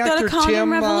 remember the Go to actor Condom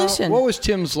Tim? Revolution. What was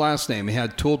Tim's last name? He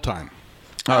had Tool Time.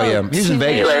 Oh, yeah. He's in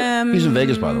Vegas. Taylor. He's in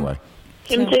Vegas, by the way.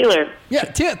 Kim Taylor. Yeah,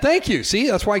 thank you. See,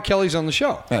 that's why Kelly's on the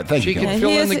show. Yeah, thank you, She can Kelly. fill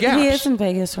he in is, the gaps. He is in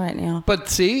Vegas right now. But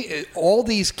see, all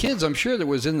these kids, I'm sure that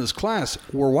was in this class,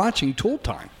 were watching Tool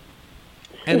Time.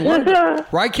 And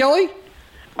right, Kelly?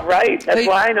 Right. That's Hey.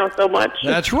 why I know so much.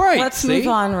 That's right. Let's see? move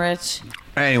on, Rich.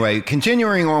 Anyway,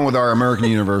 continuing on with our American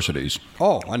universities.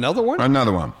 Oh, another one?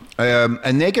 Another one.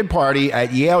 A naked party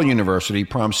at Yale University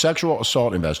prompts sexual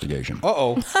assault investigation.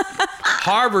 Uh-oh.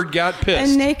 Harvard got A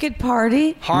pissed. naked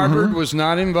party? Harvard was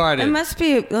not invited.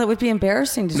 It would be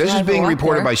embarrassing to This is drive being walk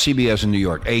reported there. by CBS in New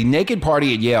York. A naked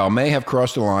party at Yale may have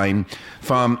crossed the line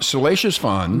from salacious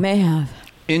fun May have.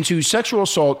 into sexual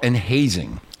assault and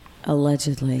hazing.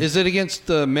 Allegedly. Is it against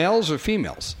males or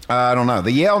females? I don't know.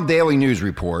 The Yale Daily News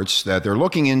reports that they're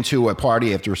looking into a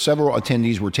party after several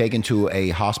attendees were taken to a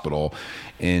hospital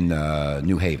in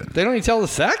New Haven. They don't even tell the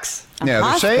sex? They're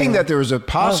hospital? saying that there was a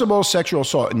possible sexual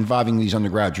assault involving these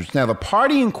undergraduates. Now, the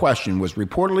party in question was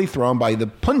reportedly thrown by the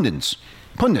pundits.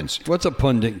 What's a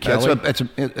pundit, Kelly?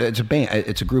 It's a band.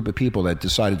 It's a group of people that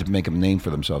decided to make a name for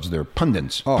themselves. They're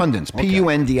pundits. Oh, Pundits. okay.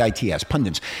 Pundits.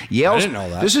 Pundits. Yale's. I didn't know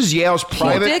that. This is Yale's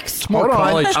private. Dicks? more Hold on.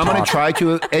 college I'm going talk. to try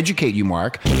to educate you,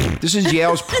 Mark. This is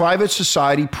Yale's private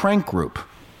society prank group.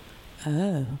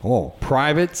 Oh,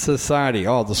 private society.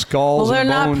 Oh, the skulls Well, they're and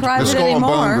not bones. private. The Skull and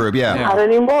anymore. Bone Group. Yeah. Not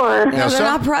anymore. No, they're some-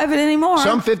 not private anymore.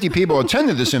 Some 50 people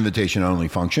attended this invitation-only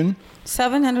function.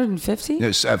 750?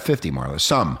 It's 50, Marla.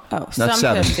 Some. Oh, Not some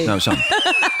 7. 50. No, some.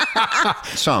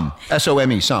 Some.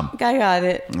 SOME, some. I got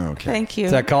it. Okay. Thank you.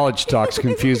 That college talk's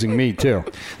confusing me, too.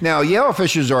 Now, Yale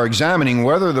officials are examining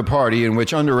whether the party in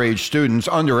which underage students,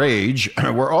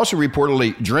 were also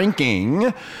reportedly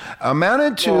drinking,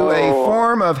 amounted to a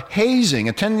form of hazing.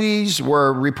 Attendees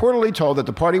were reportedly told that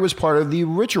the party was part of the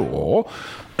ritual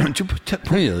to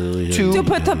potentially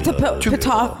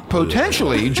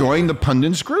join the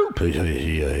pundits group.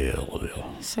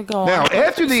 So go Now, on.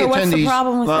 after the so attendees, what's the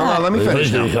problem with well, that? let me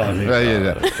finish now.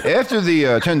 After the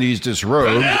attendees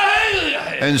disrobed,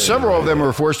 and several of them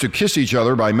were forced to kiss each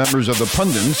other by members of the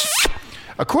pundits.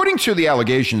 According to the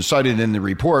allegations cited in the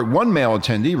report, one male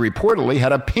attendee reportedly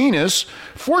had a penis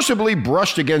forcibly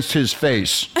brushed against his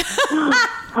face.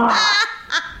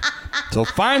 So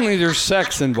finally there's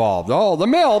sex involved. Oh, the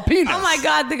male penis. Oh my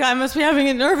God, the guy must be having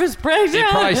a nervous breakdown.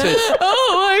 probably said,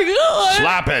 oh my God.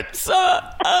 Slap it.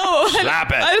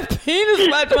 Slap it. I have a penis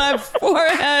right to my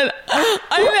forehead.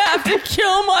 I'm going to have to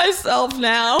kill myself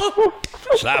now.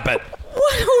 Slap it.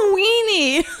 What a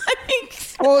weenie.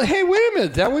 Well, hey, wait a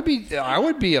minute. I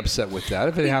would be upset with that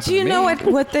if it happened Do you to me. know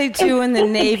what they do in the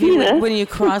Navy when you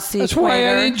cross the That's equator? why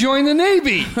I didn't join the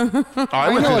Navy. I went know through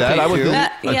what that. they I went do. through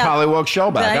That- yeah. Pollywog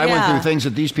Shellback. That- I went yeah. through things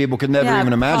that these people could never Yeah,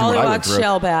 even imagine what I went Pollywog through.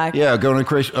 Shellback. Yeah, going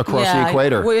across the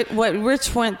equator. What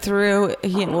Rich went through,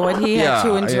 what he had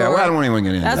to endure. Yeah, well, I don't want anyone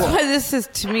getting into That's that. why this is,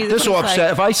 to me, This will is upset.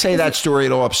 like, If I say that story,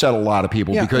 it'll upset a lot of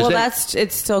people Yeah. because well,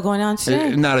 it's still going on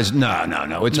today. not as no.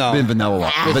 It's No. been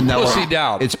vanilla. Vanilla. pussied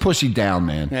out. It's pussied down,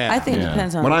 man. Yeah. I think it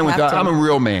depends on When I went, the I'm a captain.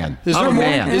 real man. Is I'm there a more?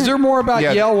 man. Is there more about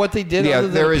Yeah. Yale? What they did? Yeah, other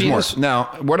than there is more. penis? Now,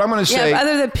 what I'm going to say. Yeah,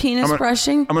 other than penis I'm gonna-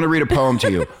 brushing. I'm going to read a poem to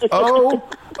you.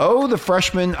 Oh, the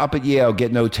freshmen up at Yale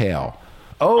get no tail.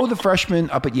 Oh, the freshmen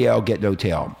up at Yale get no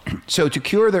tail. So to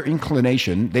cure their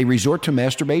inclination, they resort to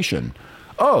masturbation.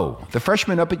 Oh, the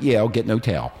freshmen up at Yale get no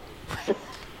tail.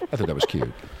 I thought that was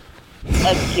cute.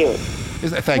 That's cute.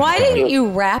 Thank Why you. didn't you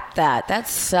rap that? That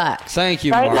sucks. Thank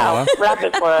you, Right now, Marla. wrap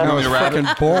it for us. That was fucking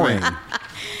boring.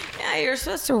 Yeah, you're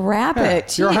supposed to rap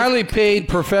it. You're a Jeez. highly paid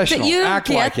professional. But you Act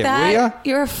get like it, will that? ya?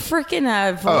 You're a freaking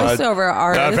voiceover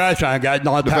artist. I got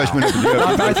no The freshman up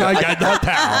at Yale. I got no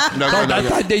towel. No, no, no,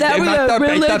 no. That was a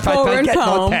really foreign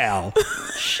poem.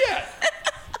 Shit.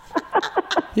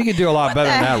 You can do a lot better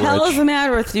What the than hell that, is the Rich.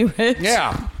 matter with you, Rich?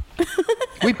 Yeah.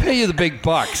 We pay you the big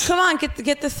bucks. Come on,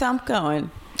 get the thump going.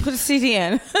 Put a CD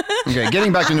in. Okay,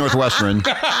 getting back to Northwestern.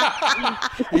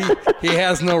 He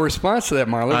has no response to that,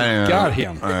 Marla. I know. Got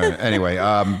him. All right, anyway,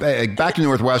 back to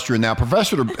Northwestern now.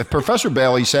 Professor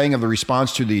Bailey saying of the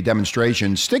response to the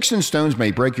demonstration, "Sticks and stones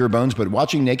may break your bones, but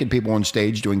watching naked people on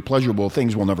stage doing pleasurable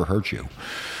things will never hurt you."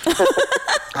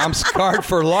 I'm scarred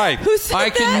for life. Who said I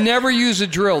that? can never use a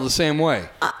drill the same way.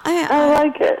 I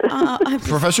like it.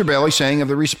 Professor Bailey saying of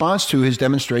the response to his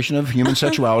demonstration of human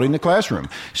sexuality in the classroom,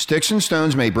 "Sticks and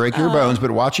stones may break your bones,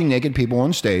 but watching naked people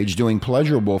on stage doing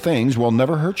pleasurable things will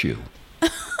never hurt you."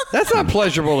 That's not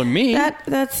pleasurable to me.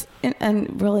 That's a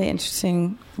really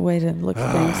interesting way to look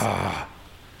at things.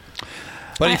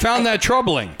 But he found that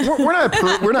troubling. We're not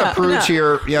prudes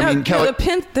here. Yeah, I mean, Kelly. The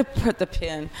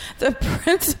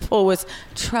principal was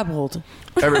troubled.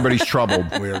 Everybody's troubled.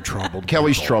 We're troubled.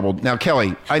 Kelly's troubled. Now,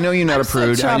 Kelly, I know you're not I'm a so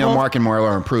prude. I know troubled. Mark and Marla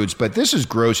aren't prudes, but this is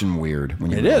gross and weird when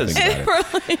you It really is. think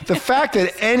about it. The fact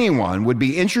that anyone would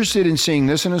be interested in seeing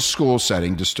this in a school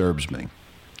setting disturbs me.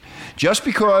 Just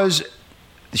because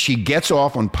she gets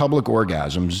off on public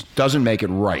orgasms doesn't make it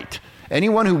right.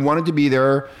 Anyone who wanted to be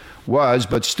there was,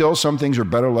 but still some things are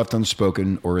better left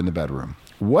unspoken or in the bedroom.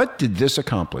 What did this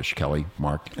accomplish, Kelly,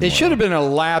 Mark? and It should have Marla? been a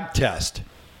lab test.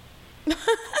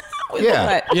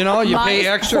 Yeah. You know, you pay Mice,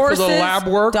 extra for the horses, lab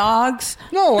work. Dogs.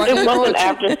 No, It was an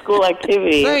after-school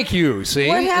activity. Thank you. See,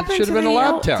 What it happened should to have been the a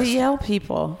lab Yale, test. the Yale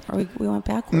people? Or we went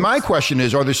backwards. My question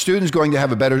is, are the students going to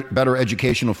have a better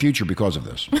educational future because of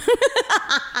this?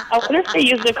 I wonder if they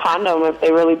used a condom if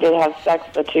they really did have sex,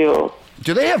 the two.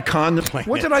 Do they have condoms?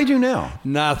 What did I do now?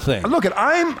 Nothing. Look,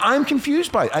 I'm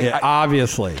confused by it.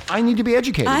 Obviously. I need to be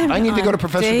educated. I need to go to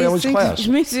Professor Bailey's class.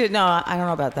 Me too. No, I don't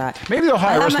know about that. Maybe they'll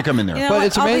hire us to come in there. You know But what?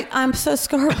 it's amazing. I'm so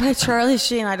scarred by Charlie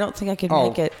Sheen. I don't think I could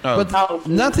make it. But Oh.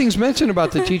 nothing's mentioned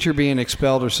about the teacher being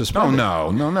expelled or Oh, suspended. no.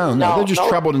 No, They're just no.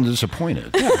 troubled and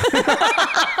disappointed.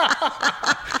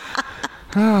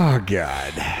 Oh,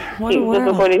 God. What He's a world.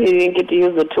 disappointed he didn't get to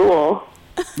use the tool.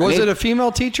 Was it a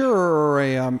female teacher or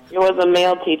a... It was a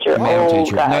male teacher. Male old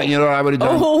teacher. guy. No, you know what I would have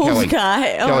done? Old Kelly,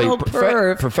 guy. Kelly, Old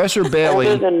perv. Professor Older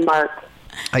Bailey. than Mark.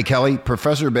 Hey, Kelly,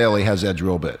 Professor Bailey has that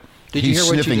drill bit. Did you He's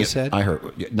hear what she sniffing just it. said? I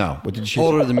heard. No. What did she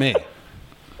Older than me.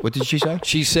 What did she say?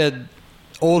 She said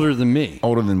older than me.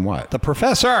 Older than what? The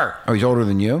professor. Oh, he's older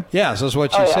than you? Yes, that's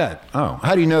what she Oh, yeah. said. Oh,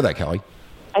 how do you know that, Kelly?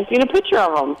 I seen a picture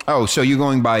of him. Oh, so you're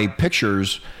going by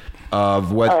pictures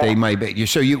of what they might be.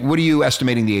 So what are you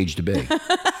estimating the age to be?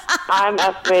 I'm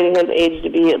estimating his age to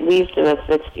be at least in his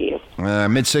 60s.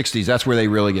 Mid-60s. That's where they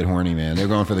really get horny, man. They're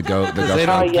going for the go. The They gusto.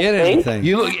 don't you get think? anything.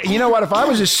 You know what? If I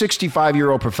was a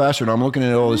 65-year-old professor and I'm looking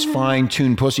at all this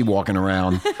fine-tuned pussy walking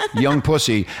around, young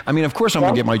pussy, I mean, of course I'm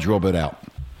going to get my drill bit out.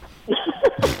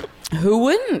 Who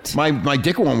wouldn't? My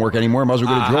dick won't work anymore. I might as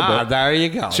well get a drill bit. There you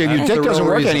go. So if your That's dick the doesn't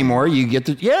real work reason. anymore, you get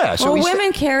the So Well, he's-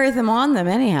 women carry them on them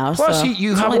anyhow. Plus, so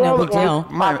you it's have really all no the- big deal.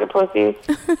 Pocket pussies.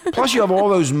 Plus, you have all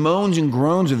those moans and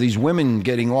groans of these women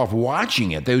getting off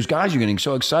watching it. Those guys are getting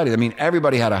so excited. I mean,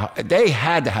 everybody they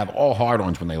had to have all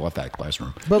hard-ons when they left that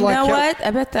classroom. But You like know Kel- what?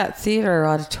 I bet that theater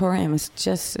auditorium is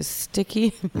just as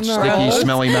sticky. Sticky,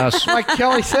 smelly mess. Like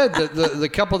Kelly said, the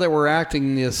couple that were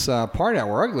acting this part out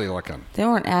were ugly looking. They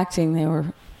weren't acting. They were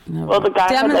Well, the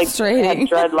guy had demonstrating.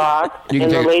 dreadlocks, You and can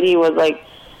the take it. lady was like,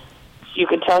 you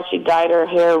could tell she dyed her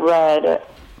hair red.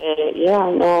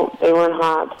 No, they weren't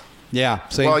hot. Yeah.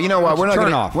 See, Well, you know what? We're not turn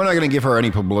gonna, off. we're not going to give her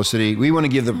any publicity. We want to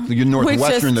give the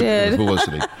Northwestern the did.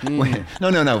 publicity. No,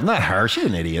 not her. She's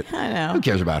an idiot. I know. Who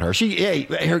cares about her? She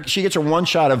gets her one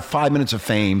shot of 5 minutes of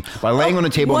fame by laying on the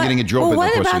table and getting a drill bit in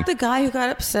What the pussy. about the guy who got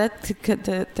upset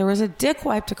that there was a dick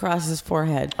wiped across his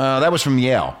forehead? That was from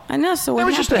Yale. I know. So what That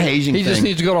was just a happened? hazing He thing. just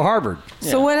needs to go to Harvard.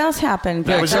 So what else happened?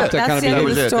 that was it. That kind That's of the end That of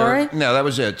was the it. story. No, that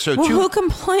was it. So Well, who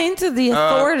complained to the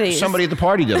authorities? somebody at the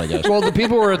party did, I guess. Well, the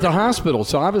people were at the hospital,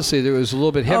 so obviously there was a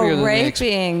little bit heavier than they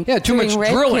raping. Yeah, too much doing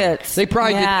rape drilling. kits. They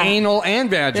probably Yeah. did anal and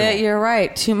vaginal. Yeah, you're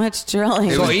right. Too much drilling.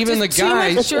 So even the Just too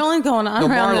guys, much drilling going on no,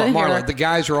 around Marla, in Marla, here. the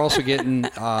guys are also getting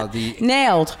the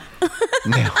Nailed.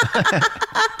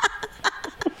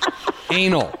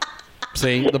 anal.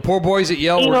 See, the poor boys at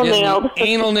Yale Anal were getting nailed. the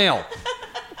anal nail.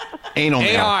 Anal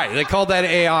nail. AI. They called that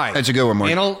AI. That's a good one, Mark.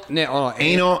 Anal nail.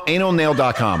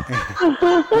 Analnail.com.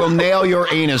 We'll nail your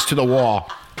anus to the wall.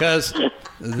 Because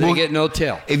they get no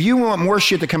tail. If you want more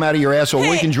shit to come out of your asshole,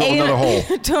 we can drill another hole.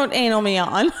 Don't anal me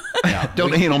on.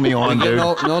 Don't anal me on, They get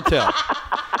dude. no tail.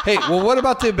 Hey, well, what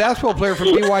about the basketball player from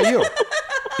BYU?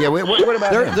 Yeah, what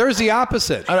about him? There's the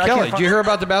opposite. I Kelly, can't did you hear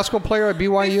about the basketball player at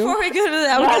BYU? Before we go to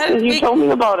that, we Yeah, gotta, 'cause you told me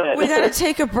about it. we got to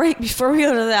take a break before we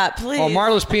go to that, please. Oh,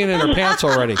 Marla's peeing in her pants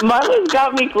already. Marla's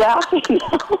got me laughing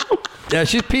now. Yeah,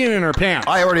 she's peeing in her pants.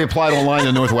 I already applied online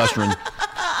to Northwestern.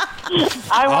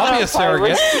 I I'll want be to a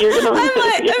surrogate. You're going I'm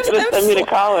to send me to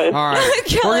college. All right,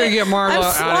 Kelly, we're gonna get Marla I'm out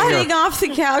of sliding here. off the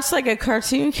couch like a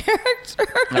cartoon character.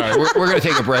 All right, we're going to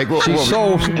take a break. She's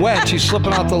so wet, she's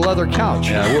slipping off the leather couch.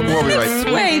 Yeah, we'll be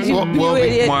right. Wait, you We'll be,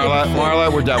 idiot.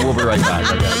 Marla, we're done. We'll be right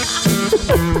back.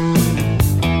 Okay.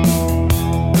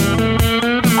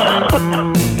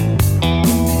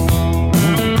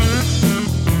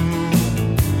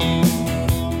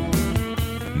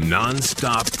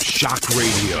 Non-stop shock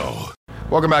radio.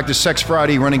 Welcome back to Sex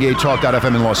Friday, Renegade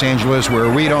Talk.fm in Los Angeles,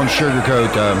 where we don't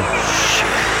sugarcoat.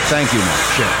 Thank you, Mark.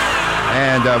 Shit.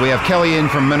 And we have Kelly in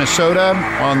from Minnesota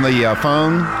on the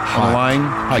phone, on the line.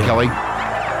 Hi, Kelly.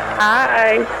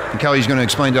 Hi. And Kelly's going to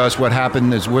explain to us what's going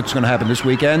to happen this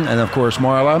weekend, and of course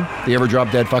Marla, the ever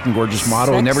drop dead fucking gorgeous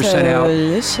model who never sent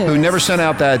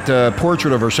out that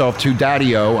portrait of herself to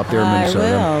Daddy-O up there in I Minnesota.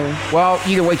 will. Well,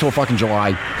 you can wait till fucking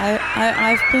July.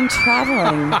 I've been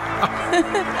traveling.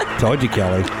 Told you,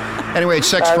 Kelly. Anyway, it's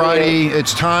Sex Friday.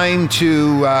 It's time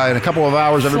to in a couple of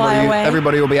hours. Fly away.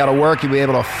 Everybody will be out of work. You'll be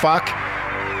able to fuck,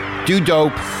 do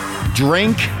dope,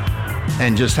 drink,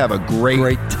 and just have a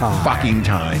great time. fucking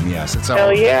time. Yes, it's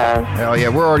Hell yeah. Hell yeah.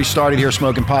 We're already started here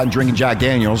smoking pot and drinking Jack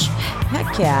Daniels.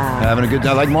 Heck yeah. Having a good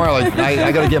time. Like Marla,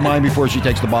 I got to get mine before she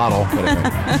takes the bottle. But anyway,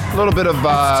 a little bit of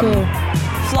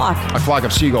Flock. a flock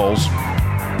of seagulls.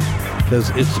 Because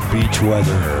it's beach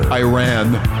weather.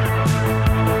 Iran.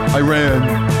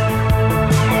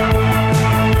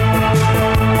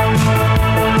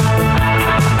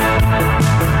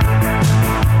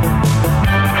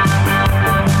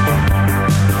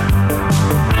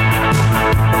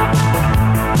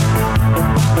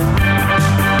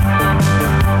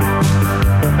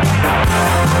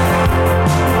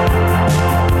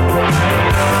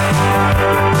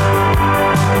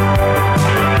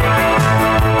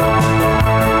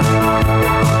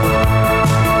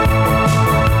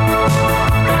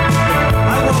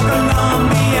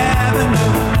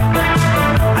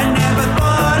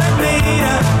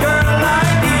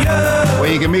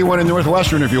 One in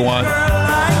Northwestern if you want.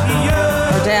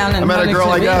 Or down in I met a girl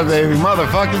like that, baby.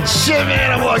 Motherfucking shit,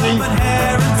 man. I'm lucky.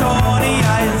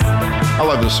 I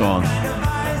love this song.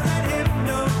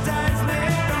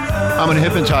 I'm going to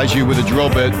hypnotize you with a drill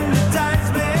bit.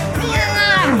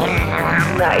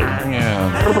 Nice.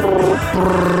 Yeah.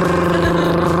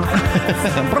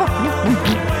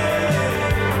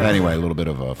 Anyway, a little bit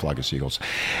of a flock of seagulls.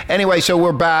 Anyway, so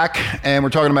we're back, and we're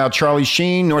talking about Charlie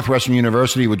Sheen, Northwestern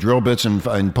University with drill bits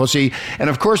and pussy. And,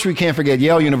 of course, we can't forget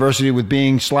Yale University with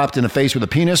being slapped in the face with a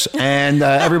penis, and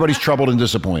everybody's troubled and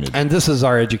disappointed. And this is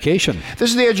our education.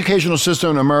 This is the educational system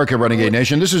in America, Renegade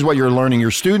Nation. This is what you're learning. Your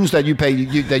students that you pay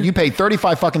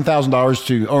 $35,000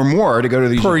 to or more to go to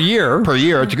these Per year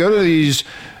to go to these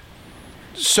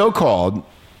so-called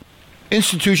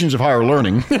institutions of higher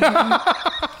learning.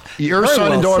 Your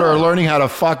son and daughter are learning how to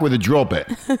fuck with a drill bit.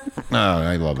 Oh,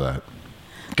 I love that.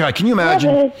 God, can you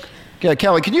imagine? Yeah,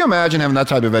 Kelly, can you imagine having that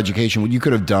type of education? What you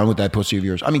could have done with that pussy of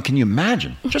yours? I mean, can you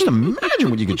imagine? Just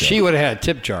imagine what you could do. She would have had a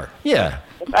tip jar. Yeah.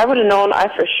 If I would have known, I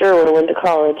for sure would have went to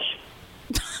college.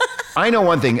 I know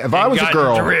one thing. If I was a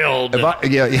girl, drilled.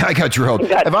 I got drilled.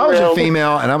 If I was a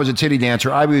female and I was a titty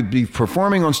dancer, I would be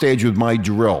performing on stage with my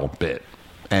drill bit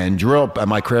and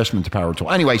my Craftsman power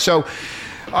tool. Anyway, so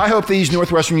I hope these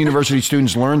Northwestern University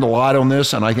students learned a lot on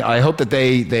this, and I hope that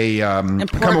they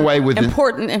come away with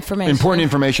important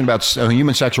information about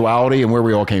human sexuality and where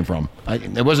we all came from.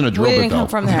 It wasn't a drill bit, though. We didn't come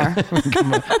from there.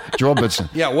 Drill bits.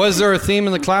 Yeah, was there a theme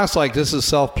in the class like this is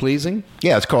self-pleasing?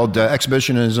 Yeah, it's called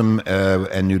exhibitionism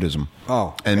and nudism.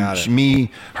 Oh, and got it.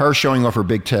 her showing off her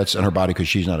big tits and her body because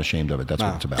she's not ashamed of it. That's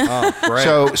what it's about. Oh, great.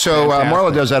 So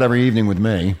Marla does that every evening with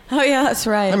me. Oh, yeah, that's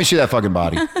right. Let me see that fucking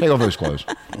body. Take off those clothes.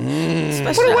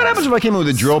 What happens if I came in with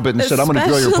a drill bit and said, I'm going to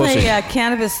drill your pussy? Especially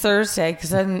Cannabis Thursday,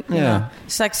 because then,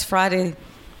 Sex Friday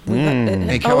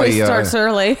Hey, Kelly, always starts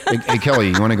early. Hey, Kelly,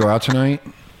 you want to go out tonight?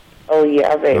 Oh,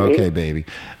 yeah, baby. Okay, baby.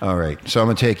 All right. So I'm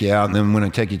going to take you out, and then when I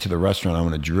take you to the restaurant, I'm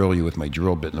going to drill you with my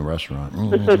drill bit in the restaurant.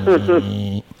 That's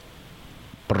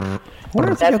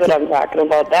what I'm talking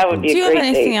about. That would be a great Do you have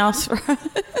anything date. else for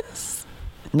us?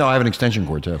 No, I have an extension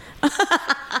cord, too.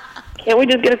 Can't we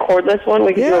just get a cordless one?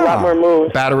 We could do a lot more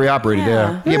moves. Battery operated,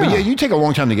 yeah. But you take a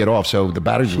long time to get off, so the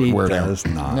batteries would wear down. Does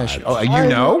not. You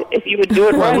know? If you would do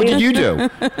it right. What did you do?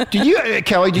 Did you,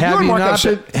 Kelly? Did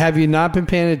you have you not been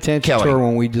paying attention to her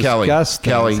when we discussed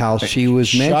how she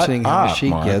was mentioning how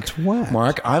she gets wet?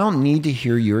 Mark, I don't need to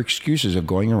hear your excuses of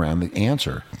going around the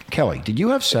answer. Kelly, did you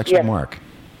have sex with Mark?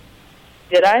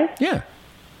 Did I? Yeah.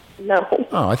 No.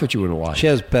 Oh, I thought you would have lied. She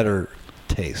has better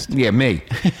taste. Yeah, me.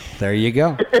 There you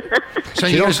go. So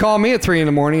you don't call me at 3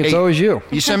 a.m. It's always you.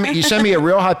 You send me a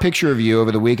real hot picture of you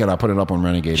over the weekend. I'll put it up on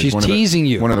Renegade. She's teasing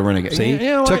you. One of the Renegades. See,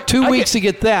 took 2 weeks to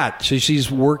get that. So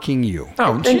she's working you.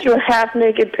 I sent you a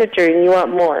half-naked picture, and you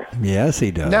want more. Yes,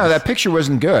 he does. No, that picture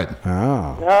wasn't good.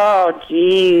 Oh. Oh,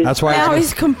 jeez. That's why now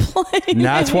he's complaining.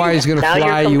 That's why he's going to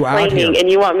fly you out here. And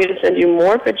you want me to send you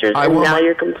more pictures, and now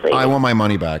you're complaining. I want my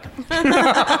money back.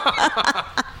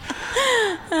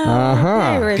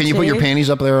 Hey, Can you put your panties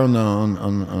up there on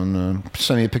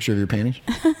send me a picture of your panties?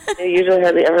 I usually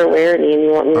hardly ever wear any, and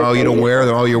you want me to you don't wear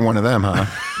them? Oh, you're one of them, huh?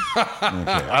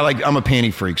 Okay. I'm a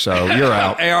panty freak, so you're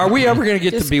out. Hey, are we ever going to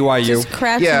get to BYU?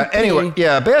 Anyway,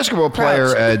 basketball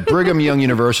player at Brigham Young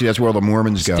University. That's where all the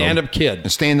Mormons go. Stand-up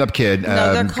kid. Stand-up kid.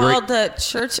 No, they're called the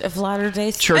Church of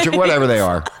Latter-day Saints. Church of whatever they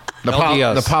are. The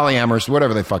polyamorous,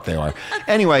 whatever the fuck they are.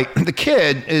 Anyway, the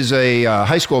kid is a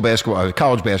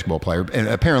college basketball player, and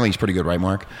apparently he's pretty good, right,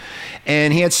 Mark?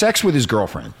 And he had sex with his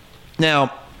girlfriend.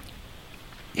 Now,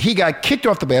 he got kicked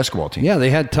off the basketball team. Yeah,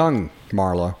 they had tongue,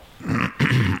 Marla.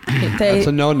 That's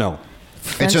a no-no.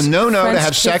 It's a no-no to French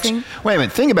have sex. kissing. Wait a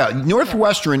minute. Think about it.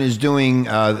 Northwestern is doing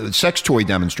sex toy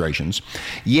demonstrations.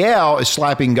 Yale is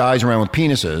slapping guys around with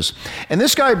penises. And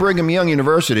this guy at Brigham Young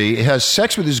University has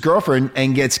sex with his girlfriend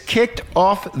and gets kicked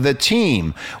off the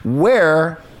team.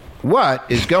 What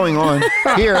is going on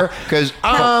here? Because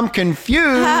I'm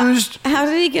confused. How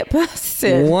did he get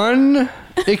busted? One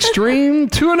extreme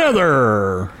to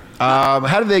another.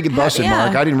 How did they get busted, yeah.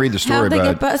 Mark? I didn't read the story. How'd they but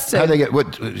get busted? How'd they get?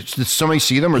 What? Did somebody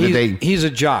see them, or did they? He's a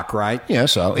jock, right? Yeah,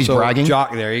 so he's bragging.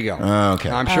 Jock, there you go. Okay.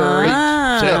 I'm sure he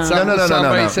said something. No.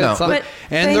 Somebody said No. something. But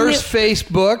And they there's knew-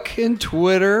 Facebook and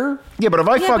Twitter. Yeah, but if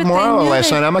I fucked but they Marla knew last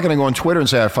they- night, I'm not going to go on Twitter and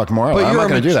say I fucked Marla. But I'm not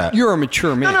going to do that. You're a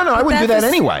mature man. No, I wouldn't do that That's-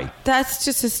 anyway. That's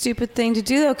just a stupid thing to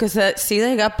do, though, because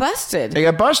they got busted. They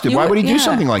got busted. Why would he do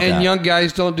something like And that? young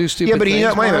guys don't do stupid Yeah, but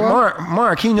things. wait a minute,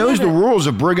 Mark. He knows the rules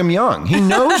of Brigham Young. He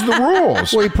knows the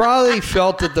rules. Well, he probably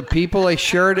felt that the people they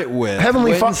shared it with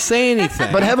Heavenly wouldn't Fa- say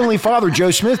anything. But Heavenly Father Joe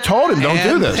Smith told him, "Don't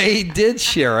do And this." they did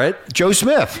share it. Joe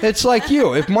Smith. It's like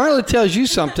you. If Marla tells you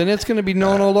something, it's going to be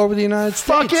known all over the United States.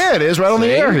 Fuck yeah, it is right on the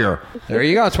See? air here. There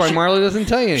you go. That's why Marla doesn't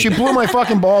tell you She anything. blew my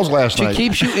fucking balls last She night.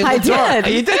 keeps you in the I dark.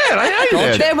 did. You did. I know you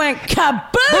did. They went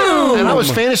kaboom! And I was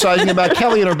fantasizing about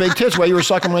Kelly and her big tits while you were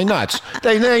sucking my nuts.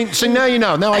 So now you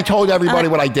know. Now I told everybody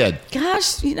what I did.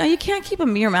 Gosh, you can't keep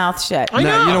your mouth shut. I know.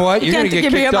 Now, you know what? You You're going to can't get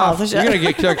keep your kicked off. mouth You're shut.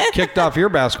 going to get kicked off your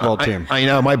basketball team. I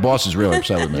know. My boss is really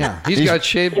upset with me. Yeah, he's got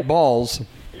shaved balls.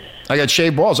 I got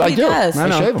shaved balls. I He do. does. I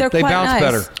know. shave them. They're They quite bounce nice.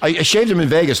 better. I shaved them in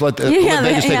Vegas. Let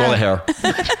Vegas take all the hair.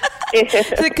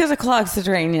 Because it clogs the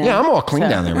drain, Yeah, I'm all clean So-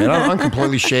 down there, man. I'm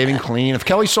completely shaving clean. If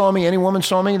Kelly saw me, any woman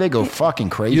saw me, they go fucking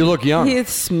crazy. You look young. He's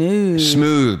smooth.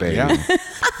 smooth, baby. Yeah.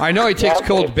 I know he takes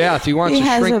cold baths. He wants He to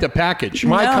has shrink a- the package.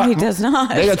 My No, cock- he does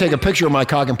not. They got to take a picture of my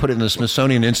cock and put it in the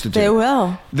Smithsonian Institute. They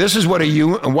will. This is what a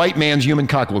white man's human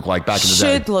cock looked like back in the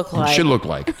day. Should look like. Should look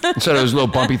like. Instead of those little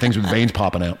bumpy things with veins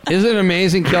popping out. Isn't it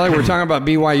amazing, Kelly? We're talking about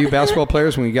BYU basketball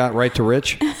players when we got right to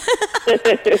Rich. I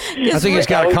think he's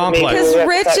got a complex. Because That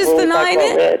Rich is rule the is not 9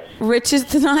 called inch. Rich. Rich is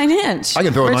the 9 inch. I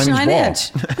can throw a Rich 9-inch 9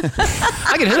 ball.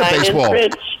 I can hit a 9-inch baseball.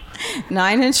 Rich.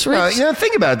 9 inch Rich.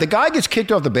 Think about it. The guy gets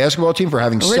kicked off the basketball team for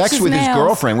having Rich sex as with his nails.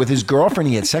 girlfriend. With his girlfriend,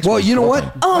 he had sex Well, with his you know what?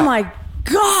 girlfriend. Oh my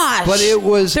gosh! But it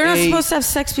was They're not a- supposed to have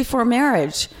sex before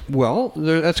marriage. Well,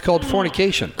 that's called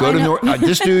fornication. Go to know.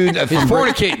 this dude. He's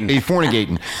fornicating. He's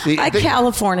fornicating. I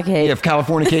Californicate. Yeah,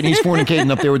 Californicating. He's fornicating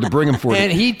up there with the Brigham Ford.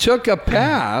 And he took a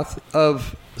path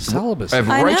of celibacy. Of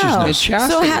I know. righteousness. And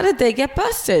chastity. So how did they get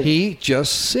busted? He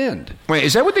just sinned. Wait,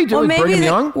 is that what they do Well, with maybe Brigham they-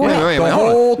 Young? well, wait, The hold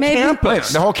on. whole Maybe- Wait,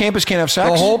 campus. the whole campus can't have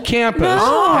sex? The whole campus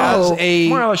No. has a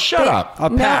Marla, shut up. a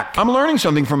pack. I'm learning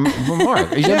something from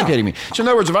Mark. He's Yeah. educating me. So in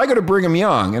other words, if I go to Brigham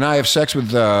Young and I have sex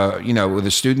with with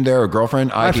a student there or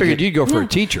girlfriend, I could figured get- you'd go for a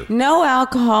teacher. No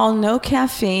alcohol, no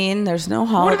caffeine. There's no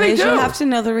do they holidays. You do? have to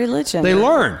know the religion. They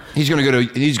learn. He's going to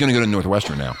go to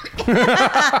Northwestern now.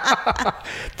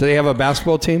 Do they have a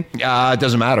basketball team? It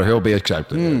doesn't matter. He'll be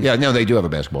accepted. Yeah, no, they do have a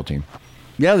basketball team.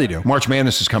 Yeah, they do. March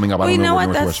Madness is coming up. I Well, don't you know where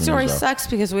what? That Northwestern story is, though. sucks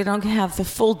because we don't have the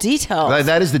full details.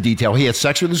 That is the detail. He had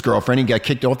sex with his girlfriend. He got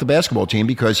kicked off the basketball team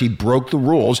because he broke the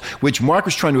rules, which Mark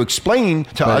was trying to explain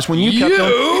to us when you kept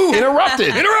on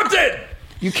interrupted.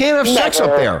 You can't have sex up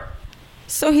there.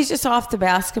 So he's just off the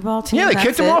basketball team. Yeah, they that's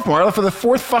kicked him it? off, Marla, for the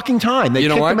fourth fucking time. They You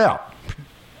know kicked what? him out.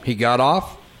 He got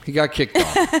off. He got kicked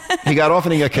off. He got off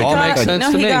and he got kicked All out. makes sense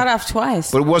No, to he me. got off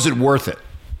twice. But was it worth it?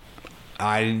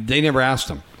 They never asked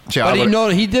him. See, But I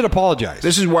would- he did apologize.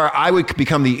 This is where I would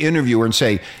become the interviewer and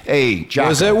say, "Hey, Jocko,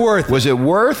 Was it worth it? Was it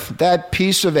worth that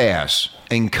piece of ass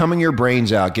and coming your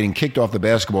brains out, getting kicked off the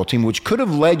basketball team, which could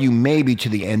have led you maybe to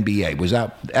the NBA? Was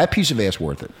that piece of ass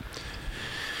worth it?"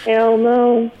 Hell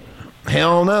no.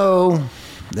 Hell no.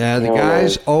 Yeah, the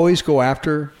guys always go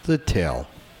after the tail.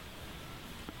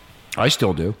 I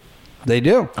still do. They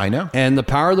do. I know. And the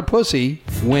power of the pussy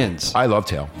wins. I love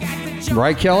tail.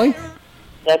 Right, Kelly?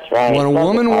 That's right. When a Love the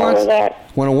woman power wants of that.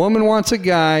 when a woman wants a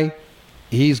guy,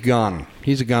 he's gone.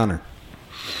 He's a goner.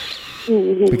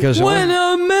 Because when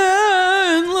a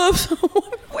man loves a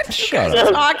woman, what are you Shut guys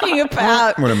up. talking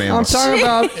about? What a man. I'm talking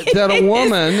about that a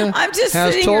woman I'm just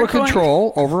has sitting total here going-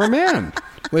 control over a man.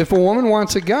 If a woman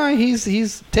wants a guy,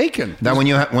 he's taken. Not when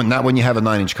you have a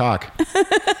 9-inch cock.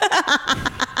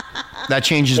 That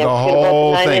changes the Yeah,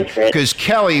 whole about thing. 9-inch Rich. Because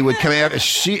Kelly would come out. If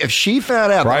she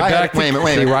found out. Right that I had- back to- wait a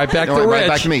minute. see, right back No, to right Rich.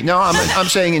 back to me. No, I'm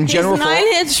saying in general. He's for-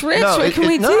 9-inch Rich. No, What can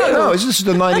we no, do? No, this is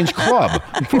the 9-inch club.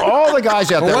 For all the guys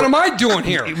out Well, there. what am I doing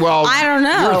here? Well, I don't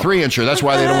know. You're a 3-incher. That's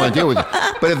why they don't want to deal with it.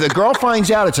 But if the girl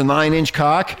finds out it's a 9-inch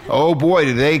cock, oh boy,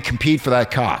 do they compete for that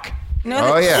cock.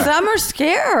 No, Oh, yeah. some are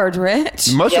scared,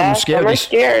 Rich. Most of Yeah, them scared. some are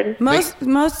scared.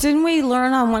 Most didn't we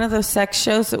learn on one of those sex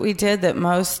shows that we did that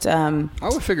most I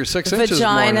would figure 6 inches is more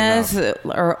than enough.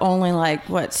 vaginas are only like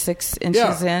what 6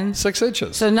 inches Yeah, in? 6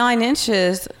 inches. So 9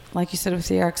 inches, like you said with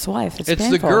your ex-wife, it's It's the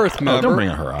painful. girth, remember? don't bring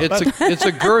her up. It's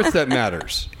a girth that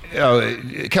matters.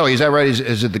 Kelly, is that right?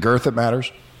 Is it the girth that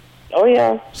matters? Oh,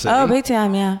 yeah. See? Oh, big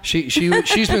time, yeah.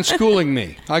 She's been schooling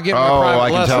me. I get my Oh, private I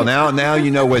can lessons. tell now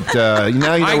you know what. Now you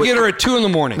know I what, get her at 2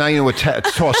 a.m. Now you know what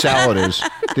tossed salad is.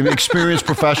 The experienced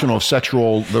professional of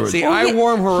sexual. See, I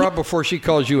warm her up before she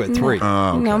calls you at 3.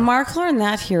 No, Mark learned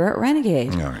that here at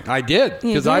Renegade. All right. I did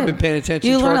You because I've did. been paying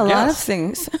attention You to learn our a lot of guests.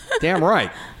 things. Damn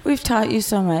right. We've taught you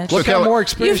so much. Look how Kelly- more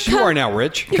experienced You've you come- are now,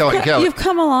 Rich. Kelly, You've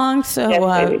come along, so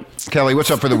Yes, baby. Kelly,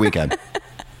 what's up for the weekend?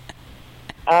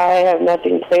 I have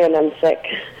nothing planned. I'm sick.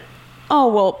 oh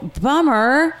well,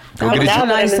 bummer. Go That get was a- Now a that I'm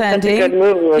nice in such a ending. good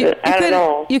mood with it, I don't could-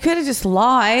 know. You could have just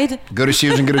lied. Go to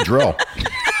Sears and get a drill.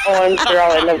 Oh, I'm sure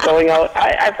I'll end up going out.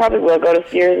 I probably will go to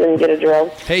Sears and get a drill.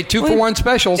 Hey, 2-for-1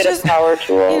 specials. Get a power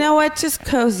tool. You know what? Just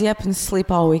cozy up and sleep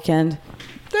all weekend.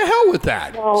 The hell with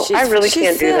that. No, She's- I really she's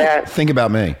can't do sick. that. Think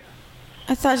about me.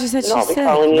 I thought you said And I'll she's be sick.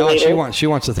 calling you No, later. she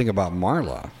wants to think about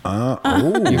Marla. Oh,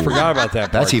 You forgot about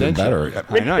that part, That's even didn't you? better.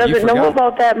 I Rich know, you doesn't know forgot.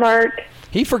 about that, Mark.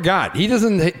 He forgot. He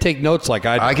doesn't take notes like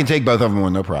I do. I can take both of them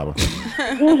with no problem.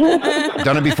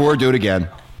 Done it before, do it again.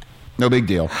 No big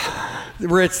deal.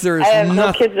 Rich, there's I have no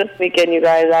nothing. kids this weekend, you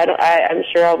guys. I'm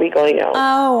sure I'll be going out.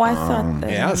 Oh, I thought that.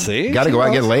 Yeah, see? Got to go out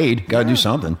and get laid. Got to do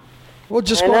something. Well,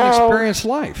 just I go and know. experience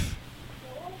life.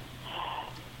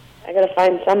 I gotta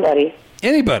find somebody.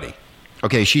 Anybody.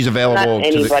 Okay, she's Not available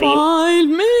to the. anybody. Find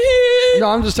me. No,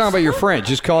 I'm just talking about your friend.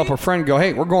 Just call up a friend and go,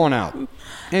 hey, we're going out.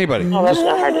 Anybody. Oh, that's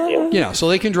not hard to do. You know, so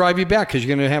they can drive you back because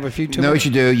you're going to have a few too No, many. what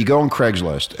you do, you go on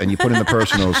Craigslist and you put in the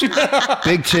personals.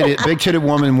 Big titted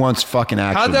woman wants fucking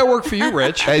action. How'd that work for you,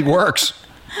 Rich? It works.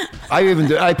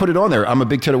 I put it on there. I'm a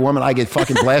big titted woman. I get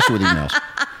fucking blasted with emails.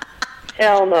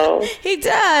 Hell no. He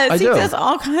does. He do. does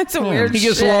all kinds of weird He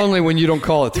gets shit. lonely when you don't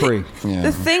call at 3. Yeah.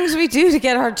 The things we do to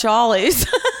get our jollies.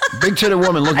 Big titted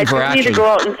woman looking I for just need to action. go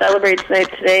out and celebrate tonight.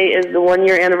 Today is the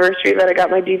 1-year anniversary that I got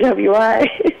my DWI.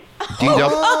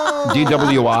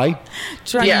 DWI?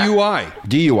 Drunk. Yeah. DUI.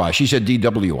 DUI. She said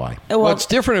DWI. Well, Well, it's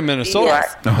different in Minnesota.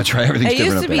 Yes. No, that's right. Everything's it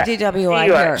different used to up be there. DWI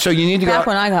DUI. here. So you need to Back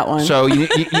go. when I got one. So you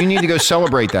need to go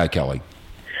celebrate that, Kelly.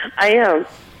 I am.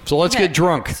 So let's Okay. get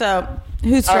drunk. So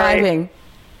who's All right. driving?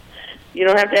 You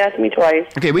don't have to ask me twice.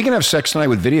 Okay, we can have sex tonight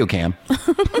with video cam.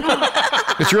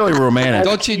 It's really romantic.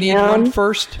 Don't you need Yeah. one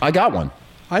first? I got one.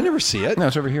 I never see it. No,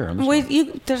 it's over here. on this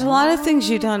Wait, there's a lot of things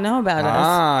you don't know about us.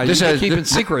 Ah, This you're has keeping this,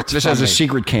 secrets. This from has a me.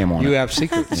 secret cam on You it. have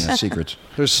secrets. Yeah, secrets.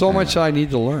 There's so much I need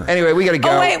to learn. Anyway, we got to go.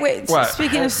 Oh wait. What?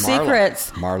 Speaking of Marla.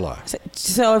 secrets, Marla.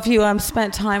 so if you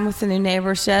spent time with the new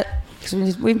neighbors yet,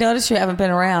 'cause we've noticed you haven't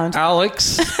been around.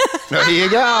 Alex. There you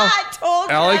go. I told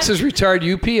you. Alex is retired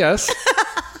UPS.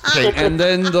 Okay, And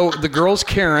then the girl's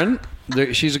Karen.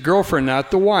 She's a girlfriend, not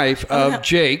the wife of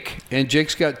Jake. And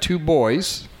Jake's got 2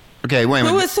 boys. okay, wait a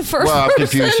minute. Who was the first Well, I'm person?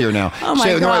 confused here now. Oh,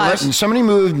 my no, gosh. listen, somebody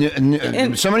moved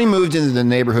into the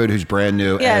neighborhood who's brand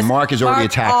new, Yes, and Mark has already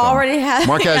Mark attacked already them. has-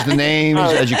 Mark has the names,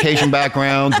 education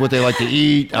backgrounds, what they like to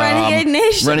eat. Renegade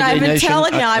Nation. Renegade I've been Nation.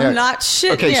 telling you, I'm Yeah. not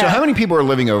shitting Okay, so ya. how many people are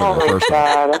living over Oh there my first?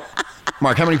 God.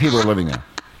 Mark, how many people are living there?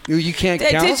 You can't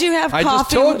Did count. you have I coffee? just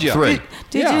told you. 3.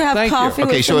 Did Yeah, you have thank you. coffee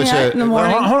Okay, with so them it's yet a in the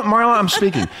morning? hold on, Marla, I'm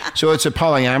speaking. So it's a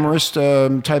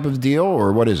polyamorous type of deal,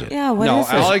 or what is it? Yeah, what No, is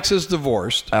it? Alex is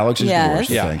divorced. Alex is Yes.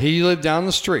 divorced. I Yeah, think. he lived down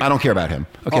the street. I don't care about him.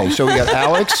 Okay, so we got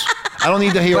Alex. I don't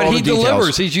need to hear But all he the details.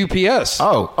 delivers. He's UPS. Oh,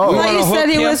 I oh. thought wanna you said hook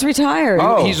he him- was retired.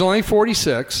 Oh. He's only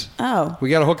 46. Oh. We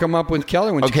got to hook him up with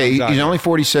Kelly when she Okay, comes out. he's only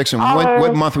 46, and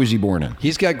what month was he born in?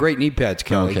 He's got great knee pads,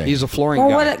 Kelly. Okay. He's a flooring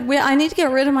Well, guy. I need to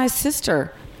get rid of my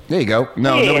sister. There you go.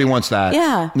 No, Hey. nobody wants that.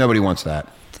 Yeah. Nobody wants that.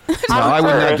 No,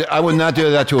 I would not do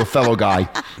that to a fellow guy.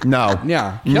 No.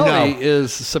 Yeah, No. Kelly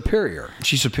is superior,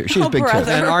 She's superior. She's Oh, a big brother. tits.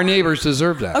 and our neighbors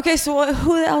deserve that. Okay, so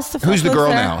who else the fuck Who's the lives girl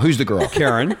there? now? Who's the girl?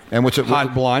 Karen, And what's it?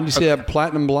 hot blonde. You see that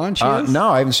platinum blonde she is?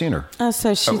 No, I haven't seen her. Oh,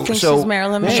 so she thinks So, she's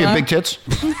Marilyn Does she have Monroe. big tits?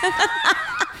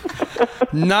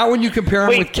 Not when you compare him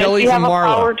Wait, with does Kelly's she have and a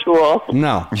power Marla. tool?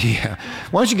 No. Yeah.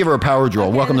 Why don't you give her a power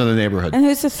drill? Welcome to the neighborhood. And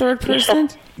who's the third person?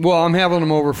 Well, I'm having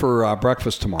them over for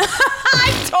breakfast tomorrow.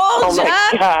 I Oh told my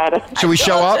you. God. So we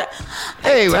show up.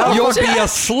 Hey, well, You'll be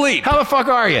asleep. how the fuck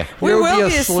are you? We You'll will be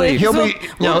be asleep. asleep. He'll We'll, be-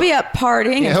 we'll no. be up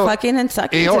partying and he'll- fucking and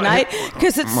sucking he'll- tonight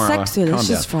because it's Marla, sexy. It's calm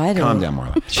just down. Friday. Calm down,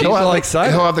 Marla. She's all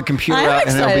excited. He'll have the computer I'm out,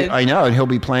 and he'll be. excited. I know, and he'll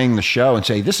be playing the show and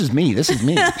say, "This is me. This is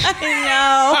me."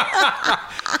 I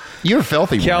You're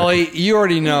filthy, Marla. Kelly, you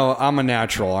already know I'm a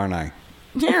natural, aren't I?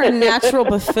 You're a natural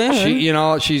buffoon.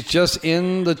 She's just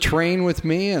in the train with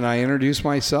me, and I introduce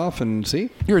myself, and see,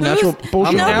 You're a natural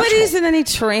bullshit. Nobody's in any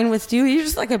train with you. You're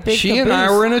just like a big. She and I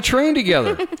were in a train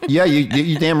together. Yeah,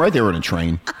 you damn right they were in a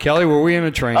train. Kelly, were we in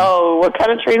a train? Oh, what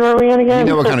kind of train were we in again?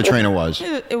 You know what kind of train it was?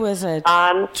 It was a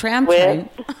tram with- train.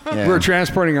 Yeah. We were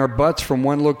transporting our butts from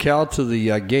one locale to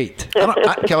the gate.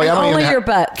 Kelly, I don't Only even your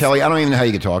butts. Kelly, I don't even know how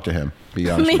you could talk to him. Be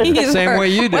honest Me with you. either. Same way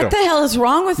you do. What the hell is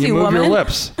wrong with you, You move woman? your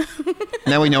lips.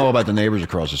 Now we know about the neighbors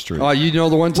across the street. Oh, you know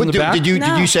the ones in the back? Did you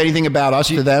No. say anything about us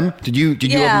to them? Did you open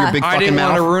Yeah. your big I fucking didn't mouth?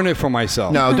 want to ruin it for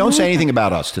myself. No, don't say anything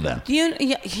about us to them.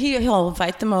 He'll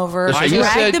invite them over, I just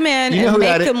drag said- them in, You know and who make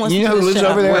that is? them listen You know to who the lives show.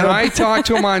 over there? When I talked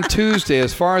to him on Tuesday,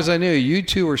 as far as I knew, you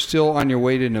two were still on your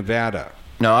way to Nevada.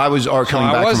 No, I was So coming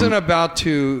back I wasn't from... about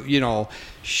to,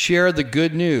 share the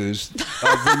good news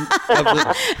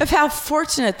Of how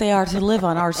fortunate they are to live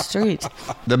on our street.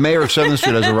 The mayor of 7th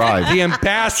Street has arrived. the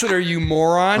ambassador, you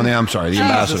moron. I'm sorry, the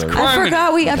ambassador. I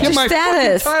forgot we upped Get your my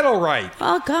status. fucking title right.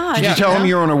 Oh, God. Did you tell him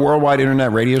you're on a worldwide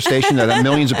internet radio station that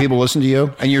millions of people listen to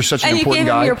you, and you're such an And you important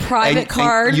gave him guy? your private and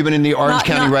card. you've been in the Orange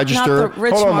County Register. Not the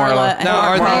rich Hold on, Marla. Marla. Now,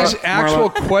 are Marla, these actual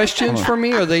Marla. questions for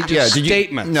me, or are they just Did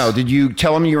statements? Did you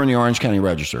tell him you were in the Orange County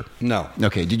Register? No.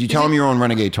 Okay. Did you tell him you were on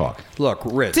Renegade Talk? Look,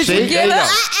 Rich. Did See? you There give you it? go.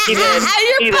 He did.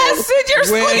 He You're did. busted.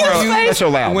 You're When look at his you- face. That's so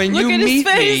loud. When Look you at his meet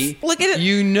face. me, Look at it.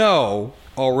 you know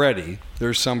already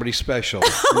there's somebody special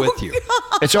with you.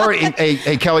 It's already.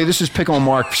 Hey, Kelly, this is Pickle and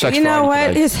Mark Sex You know Friday what?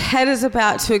 today. His head is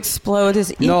about to explode.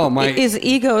 His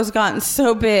ego has gotten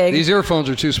so big. These earphones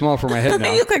are too small for my head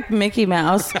now. You look like Mickey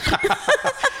Mouse.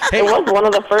 It was one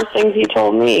of the first things he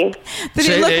told me. Did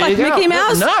See, he look there like you go. Mickey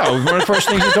Mouse? No, one of the first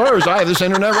things he told her was, I have this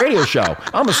internet radio show.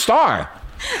 I'm a star.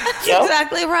 That's Yep.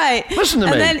 exactly right. Listen to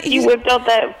and me. Then He he's, whipped out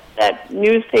that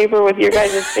newspaper with your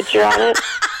guys' picture on it.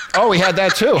 Oh, we had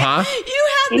that too, huh? you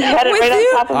He had had that it with right you?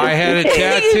 on top of his I had it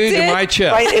suitcase. tattooed to did? my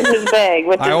chest. Right in his bag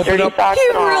with I his opened dirty up- socks He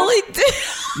and all. really did.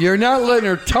 You're not letting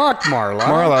her talk, Marla.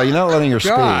 Marla, you're not letting her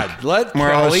speak. God, let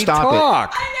Marla, Kelly stop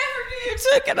talk. I never knew you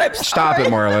took it. I'm Stop sorry.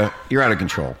 it, Marla. You're out of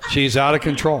control. She's out of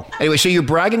control. Anyway, so you're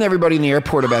bragging to everybody in the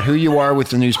airport about who you are with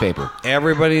the newspaper.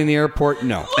 Everybody in the airport,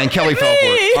 no. And Kelly fell for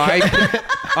it.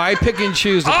 I pick and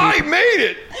choose the people. made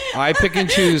it. I pick and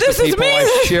choose This the is people me in I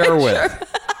this share with. picture.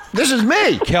 This is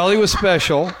me. Kelly was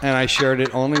special, and I shared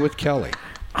it only with Kelly.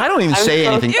 I don't even say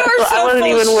anything. You are so I wasn't full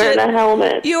even of wearing shit. a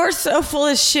helmet. You are so full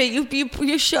of shit.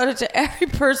 You showed it to every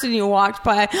person you walked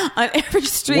by on every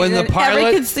street When and the in every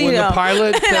pilot, casino.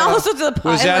 and also to the pilot.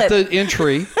 was at the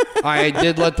entry, I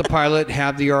did let the pilot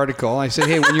have the article. I said,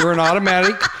 "Hey, when you're an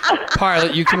automatic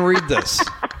pilot, you can read this."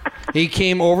 He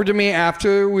came over to me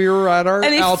after we were at our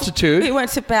And altitude. he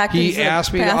went to back. He into the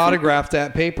asked me to bathroom. autograph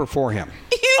that paper for him.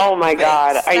 Oh, my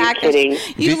God. Are you Sack of- kidding?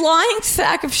 You lying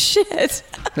sack of shit.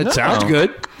 That sounds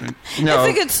good. No.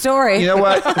 It's a good story. You know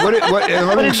what? Let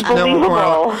me it's believable.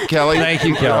 Marla, Kelly. Thank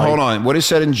you, Kelly. Hold on. What is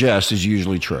said in jest is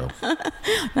usually true.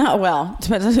 Oh, well,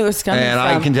 depends on who it's coming And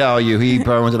from. I can tell you, he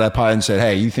probably went to that pilot and said,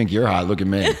 "Hey, you think you're hot? Look at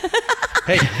me."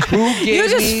 Hey, who gave You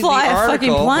just me fly the a fucking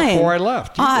article plane. before I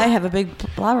left? You I did. have a big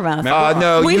blabbermouth.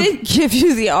 No, we you, didn't give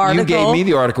you the article. you gave me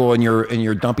the article in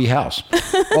your dumpy house.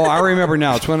 Oh, I remember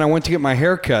now. It's when I went to get my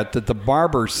hair cut that the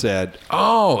barber said,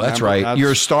 Oh, that's Remember, right.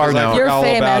 You're a star 'cause I now. forgot You're all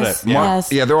about famous. it. Yeah. Mark,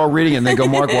 Yes. yeah, they're all reading it, and they go,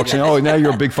 Mark walks in, oh, now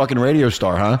you're a big fucking radio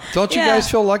star, huh? Don't you Yeah. guys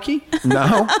feel lucky?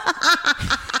 No.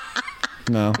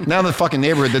 No. Now the fucking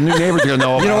neighborhood, the new neighbors are going to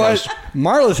know about You know what? us.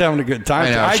 Marla's having a good time. I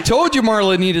know. I told you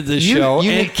Marla needed this show,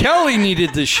 you and need- Kelly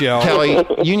needed this show. Kelly,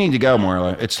 you need to go,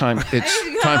 Marla. It's time.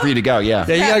 It's time for you to go, yeah.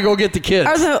 Yeah, you gotta go get the kids.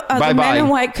 Are the Bye-bye. men in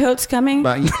white coats coming?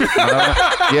 But,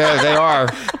 yeah, they are,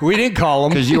 We didn't call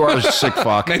them because you are a sick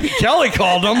fuck. Maybe Kelly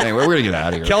called them. Anyway, we're going to get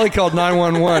out of here. Kelly called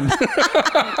 911.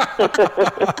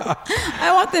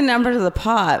 I want the number to the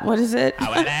pot. What is it?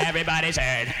 Well, everybody's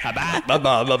heard about.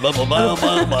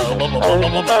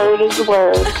 Third is the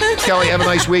word. Kelly, have a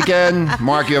nice weekend.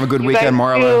 Mark, you have a good weekend. Thank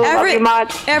Marla. you. Love you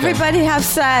much. Everybody have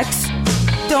sex.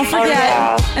 Don't Oh, forget.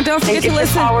 yeah. And don't forget And get to your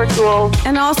listen. power tools.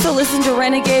 And also listen to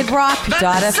Renegade Rock,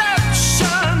 daughter.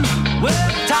 Deception with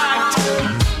Tiger.